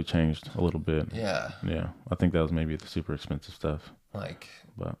formula's definitely changed a little bit. Yeah. Yeah, I think that was maybe the super expensive stuff. Like,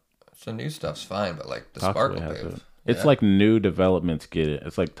 but the new stuff's fine, but like the Toxaway sparkle has pave. it. It's like new developments get it.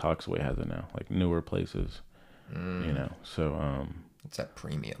 It's like Toxaway has it now, like newer places. So it's that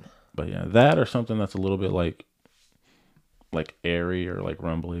premium. But yeah, that or something that's a little bit like airy or like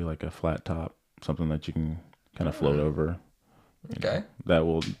rumbly, like a flat top, something that you can kind of float over. Okay. That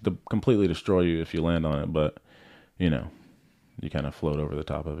will completely destroy you if you land on it, but you kind of float over the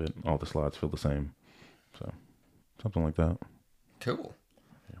top of it. All the slots feel the same, so something like that. Cool.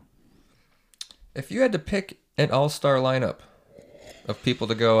 Yeah. If you had to pick an all-star lineup of people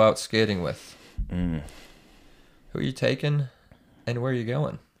to go out skating with, who are you taking, and where are you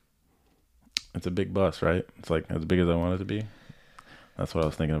going? It's a big bus, right? It's like as big as I want it to be. That's what I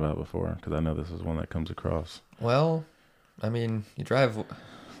was thinking about before, because I know this is one that comes across. Well, I mean, you drive a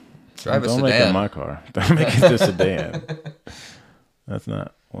sedan. Don't make it my car. Don't make it a sedan. That's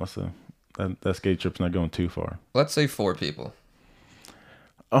not. That skate trip's not going too far. Let's say 4 people.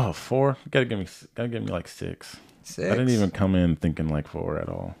 Oh, 4? Gotta give me like 6. 6? I didn't even come in thinking like 4 at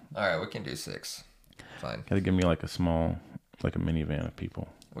all. All right, we can do 6. Fine. Gotta give me like a small, like a minivan of people.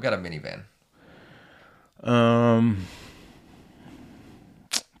 We got a minivan.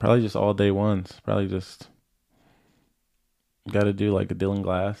 Probably just all day ones. Probably just got to do like a Dylan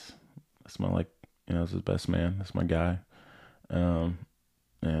Glass. That's my that's his best man. That's my guy. And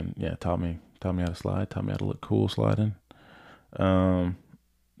yeah, taught me how to slide. Taught me how to look cool sliding. Dylan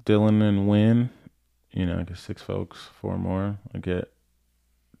and Win. I get 6 folks, 4 more. I get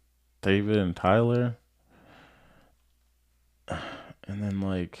David and Tyler. And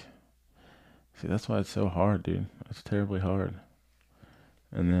then see, that's why it's so hard, dude. It's terribly hard.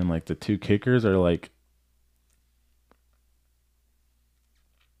 And then the 2 kickers are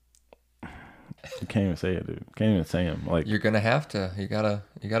you can't even say it, dude. Can't even say them. You're gonna have to. You gotta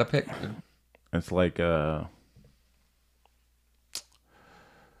pick, dude. It's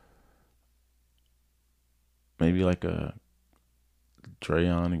maybe like a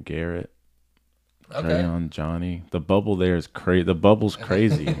Drayon and Garrett. Okay. Drayon, Johnny. The bubble there is crazy. The bubble's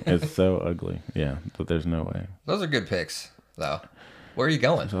crazy. It's so ugly. Yeah, but there's no way. Those are good picks, though. Where are you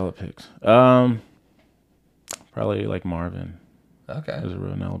going? Those are all the picks. Probably like Marvin. Okay. There's a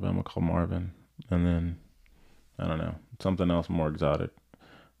road in Alabama called Marvin. And then, I don't know, something else more exotic.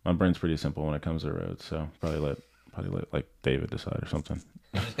 My brain's pretty simple when it comes to roads, so probably let like David decide or something.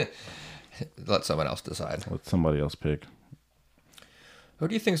 Let someone else decide. Let somebody else pick. Who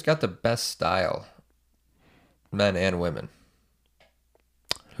do you think's got the best style, men and women?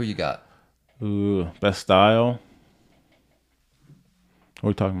 Who you got? Ooh, best style. Are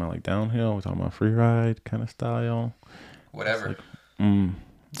we talking about like downhill? Are we talking about free ride kind of style? Whatever.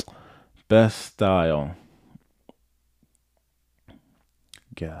 Best style.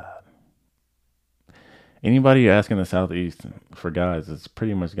 God. Anybody you ask in the Southeast for guys, it's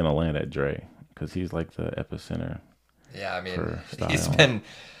pretty much going to land at Dre because he's like the epicenter. Yeah, I mean, for style. He's been,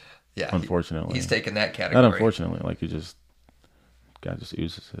 unfortunately. he's taken that category. Not unfortunately, guy just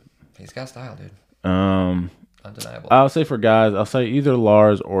uses it. He's got style, dude. Undeniable. I'll say for guys, I'll say either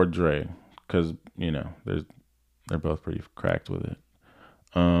Lars or Dre because, they're both pretty cracked with it.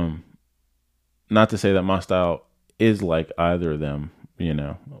 not to say that my style is like either of them,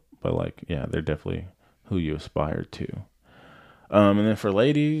 but like, yeah, they're definitely who you aspire to. And then for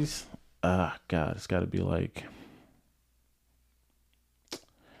ladies, God, it's got to be like,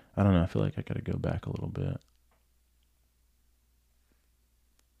 I don't know. I feel like I got to go back a little bit.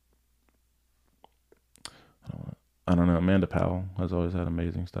 I don't know. Amanda Powell has always had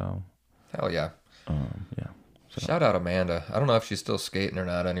amazing style. Hell yeah. Yeah. So. Shout out Amanda. I don't know if she's still skating or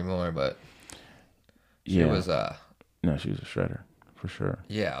not anymore, but she was no, she was a shredder for sure.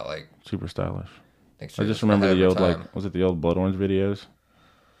 Yeah, like super stylish. I just remember the old was it the old Blood Orange videos?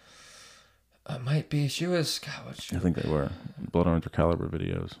 It might be. She was. God, what she? I think they were Blood Orange or Caliber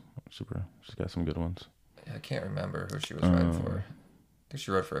videos. Super. She's got some good ones. I can't remember who she was riding for. I think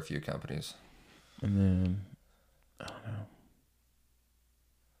she rode for a few companies. And then I don't know.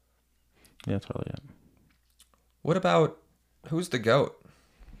 Yeah, that's probably it. What about who's the GOAT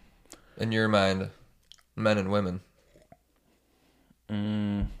in your mind, men and women?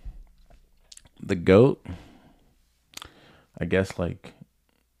 The GOAT, I guess, like,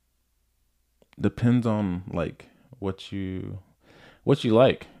 depends on like what you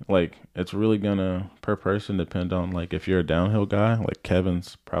like. Like, it's really gonna per person depend on like if you're a downhill guy, like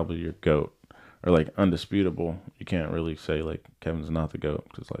Kevin's probably your GOAT, or like undisputable. You can't really say like Kevin's not the GOAT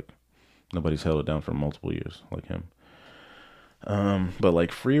because like nobody's held it down for multiple years like him. But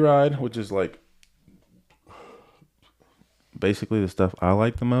like free ride, which is like basically the stuff I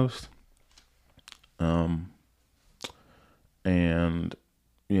like the most. And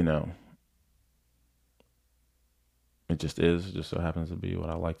it just so happens to be what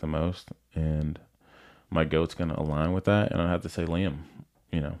I like the most, and my GOAT's gonna align with that, and I have to say Liam.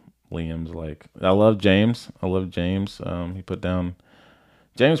 Liam's like, I love James. He put down.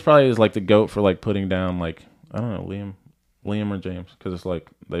 James probably is like the GOAT for like putting down like, I don't know, Liam or James, because it's like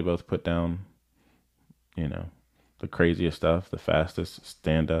they both put down, the craziest stuff, the fastest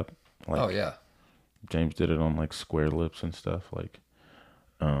stand up. Like, oh yeah, James did it on like square lips and stuff like,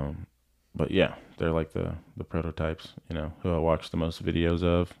 but yeah, they're like the prototypes, who I watch the most videos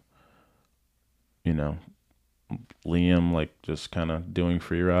of. Liam like just kind of doing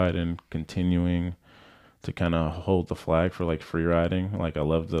free ride and continuing to kind of hold the flag for like free riding. Like, I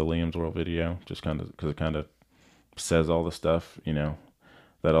love the Liam's World video just kind of because it kind of says all the stuff,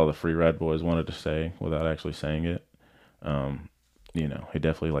 that all the free ride boys wanted to say without actually saying it. He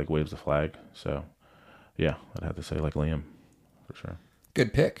definitely like waves the flag. So yeah, I'd have to say like Liam for sure.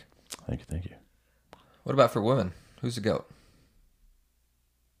 Good pick. Thank you. What about for women? Who's the GOAT?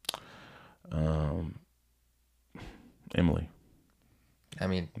 Emily. I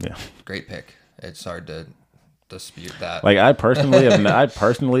mean, yeah, great pick. It's hard to dispute that. Like, I personally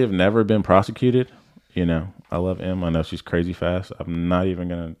have never been prosecuted. I love Em. I know she's crazy fast. I'm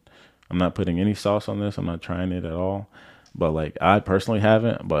not putting any sauce on this. I'm not trying it at all. But like, I personally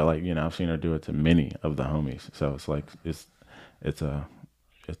haven't. But like, I've seen her do it to many of the homies. So it's like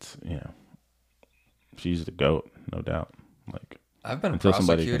she's the GOAT, no doubt. Like, I've been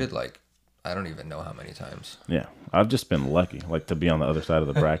prosecuted like I don't even know how many times. Yeah, I've just been lucky, like, to be on the other side of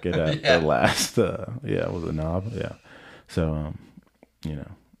the bracket at the last. It was a knob. Yeah, so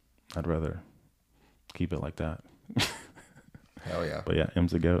I'd rather keep it like that. Hell yeah. But yeah,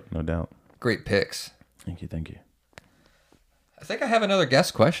 M's the GOAT, no doubt. Great picks. Thank you. I think I have another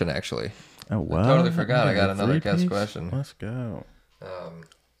guest question, actually. Oh, wow. I totally forgot I got another guest question. Let's go.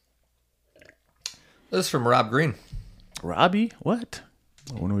 This is from Rob Green. Robbie? What?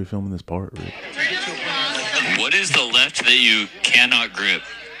 When are we filming this part, Rick? What is the left that you cannot grip?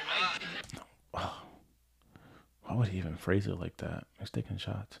 Why would he even phrase it like that? He's taking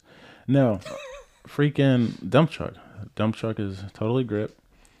shots. No. Freaking dump truck. Dump truck is totally grip.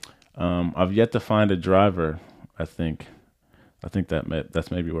 I've yet to find a driver, I think. That's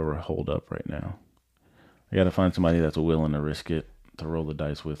maybe where we're holed up right now. I got to find somebody that's willing to risk it, to roll the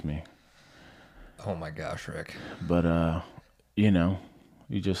dice with me. Oh my gosh, Rick. But,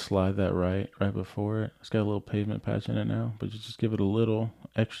 you just slide that right before it. It's got a little pavement patch in it now, but you just give it a little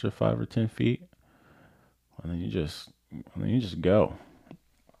extra 5 or 10 feet, and then you just go.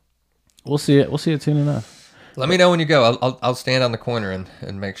 We'll see it soon enough. Let me know when you go. I'll stand on the corner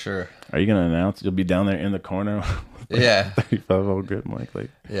and make sure. Are you gonna announce you'll be down there in the corner? Yeah. 35-volt grip mic, like.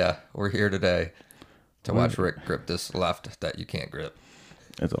 Yeah, we're here today to watch Rick grip this left that you can't grip.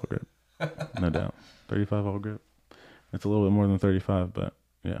 It's all grip, no doubt. 35-volt grip. It's a little bit more than 35, but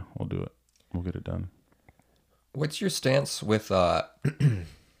yeah, we'll do it. We'll get it done. What's your stance with there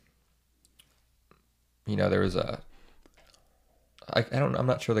was I'm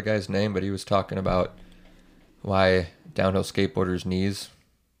not sure the guy's name, but he was talking about why downhill skateboarders' knees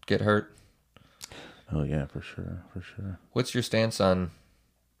get hurt. Oh yeah, for sure, for sure. What's your stance on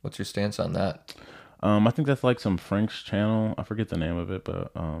that? I think that's like some French channel. I forget the name of it,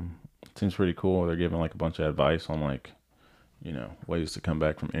 but it seems pretty cool. They're giving like a bunch of advice on like, ways to come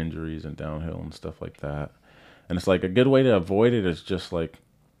back from injuries and downhill and stuff like that. And it's like a good way to avoid it is just like,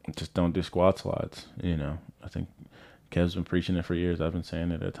 just don't do squat slides. I think Kev's been preaching it for years. I've been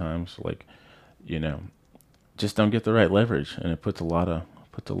saying it at times. Like, just don't get the right leverage, and it puts a lot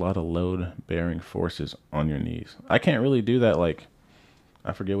of load bearing forces on your knees. I can't really do that. Like,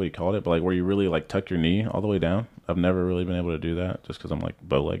 I forget what he called it, but like where you really like tuck your knee all the way down. I've never really been able to do that just because I'm like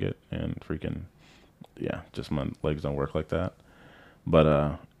bow legged and freaking, just my legs don't work like that. But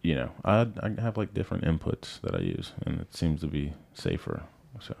I have like different inputs that I use, and it seems to be safer.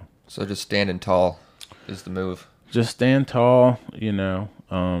 So just standing tall is the move. Just stand tall, until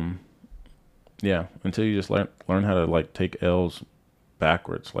you just learn how to like take L's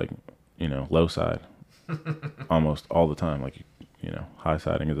backwards, like, low side almost all the time. Like, high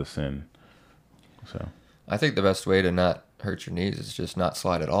siding is a sin. So I think the best way to not hurt your knees is just not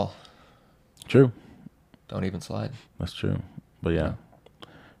slide at all. True. Don't even slide. That's true. But yeah,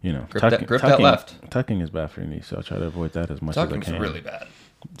 grip that left. Tucking is bad for your knees, so I try to avoid that as much as I can. Tucking's really bad.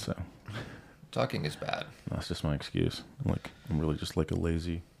 So tucking is bad. That's just my excuse. I'm really just like a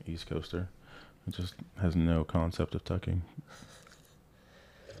lazy East Coaster. It just has no concept of tucking.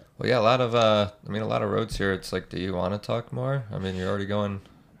 Well, yeah, a lot of roads here. It's like, do you want to tuck more? I mean, you're already going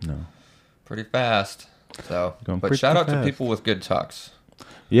pretty fast. So, but shout out to people with good tucks.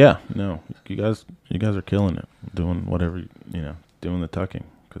 Yeah, no, you guys are killing it, doing whatever, doing the tucking,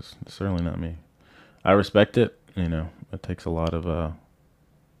 because it's certainly not me. I respect it. It takes a lot of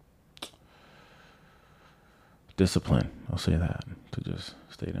discipline. I'll say that, to just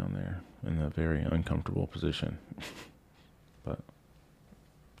stay down there in a very uncomfortable position. But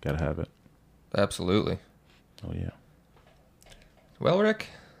gotta have it. Absolutely. Oh yeah. Well, Rick,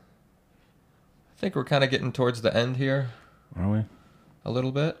 I think we're kind of getting towards the end here. Are we? A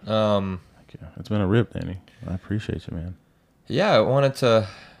little bit. It's been a rip, Danny. I appreciate you, man. Yeah, I wanted to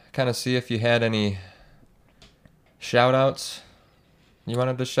kind of see if you had any shout outs. You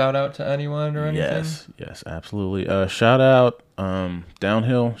wanted to shout out to anyone or anything? Yes, absolutely. Shout out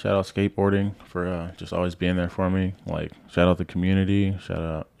Downhill, shout out skateboarding for just always being there for me. Like, shout out the community, shout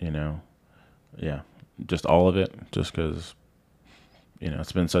out, just all of it, just because,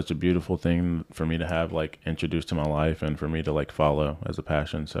 it's been such a beautiful thing for me to have, like, introduced to my life and for me to, like, follow as a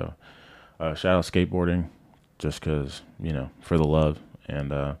passion. So, shout out skateboarding, just because, for the love. And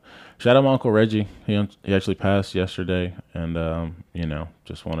shout out my Uncle Reggie. He actually passed yesterday, and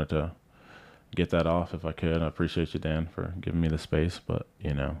just wanted to get that off if I could. I appreciate you, Dan, for giving me the space, but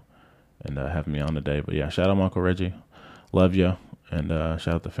and having me on today. But yeah, shout out my Uncle Reggie. Love you, and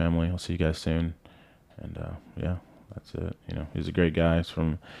shout out the family. I'll see you guys soon. And that's it. He's a great guy. He's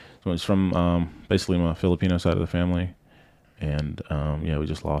from basically my Filipino side of the family, and we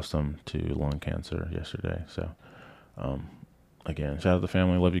just lost him to lung cancer yesterday. So. Again, shout out to the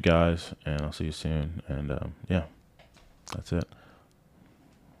family. Love you guys, and I'll see you soon. And that's it.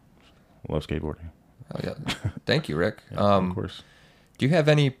 Love skateboarding. Oh yeah, thank you, Rick. Of course. Do you have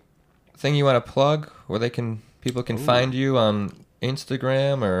anything you want to plug where people can find you on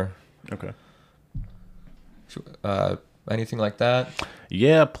Instagram or anything like that?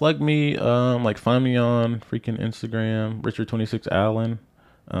 Yeah, plug me. Find me on freaking Instagram, Richard26Allen.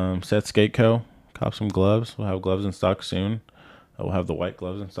 Seth Skate Co. Cop some gloves. We'll have gloves in stock soon. We'll have the white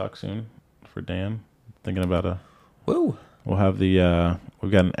gloves in stock soon for Dan. Thinking about Woo. We'll have we've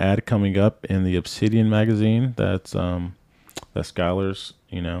got an ad coming up in the Obsidian magazine that Skylar's,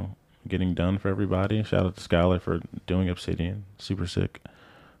 getting done for everybody. Shout out to Skylar for doing Obsidian. Super sick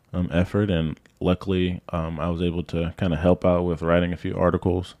effort. And luckily, I was able to kind of help out with writing a few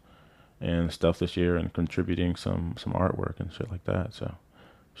articles and stuff this year and contributing some artwork and shit like that. So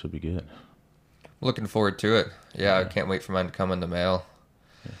should be good. Looking forward to it. Yeah, I can't wait for mine to come in the mail.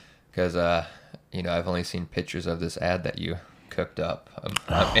 Because, I've only seen pictures of this ad that you cooked up.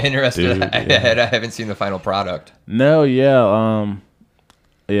 I'm interested. Dude, I haven't seen the final product. No, yeah.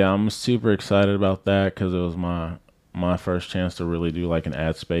 I'm super excited about that because it was my first chance to really do like an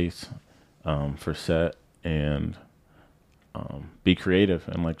ad space for set and be creative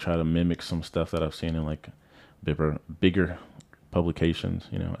and like try to mimic some stuff that I've seen in like bigger publications,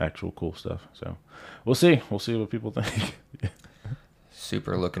 actual cool stuff. So we'll see what people think.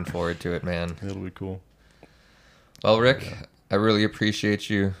 Super looking forward to it, man. It'll be cool. Well, Rick, I really appreciate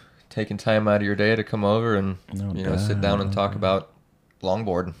you taking time out of your day to come over and sit down and talk about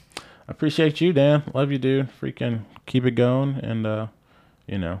longboarding. I appreciate you, Dan. Love you, dude. Freaking keep it going, and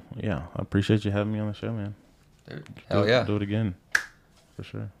I appreciate you having me on the show, man. Dude, hell yeah. Do it again. For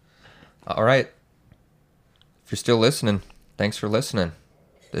sure. All right. If you're still listening, thanks for listening.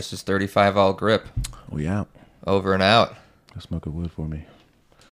 This is 35 All Grip. We out. Over and out. Go smoke a wood for me.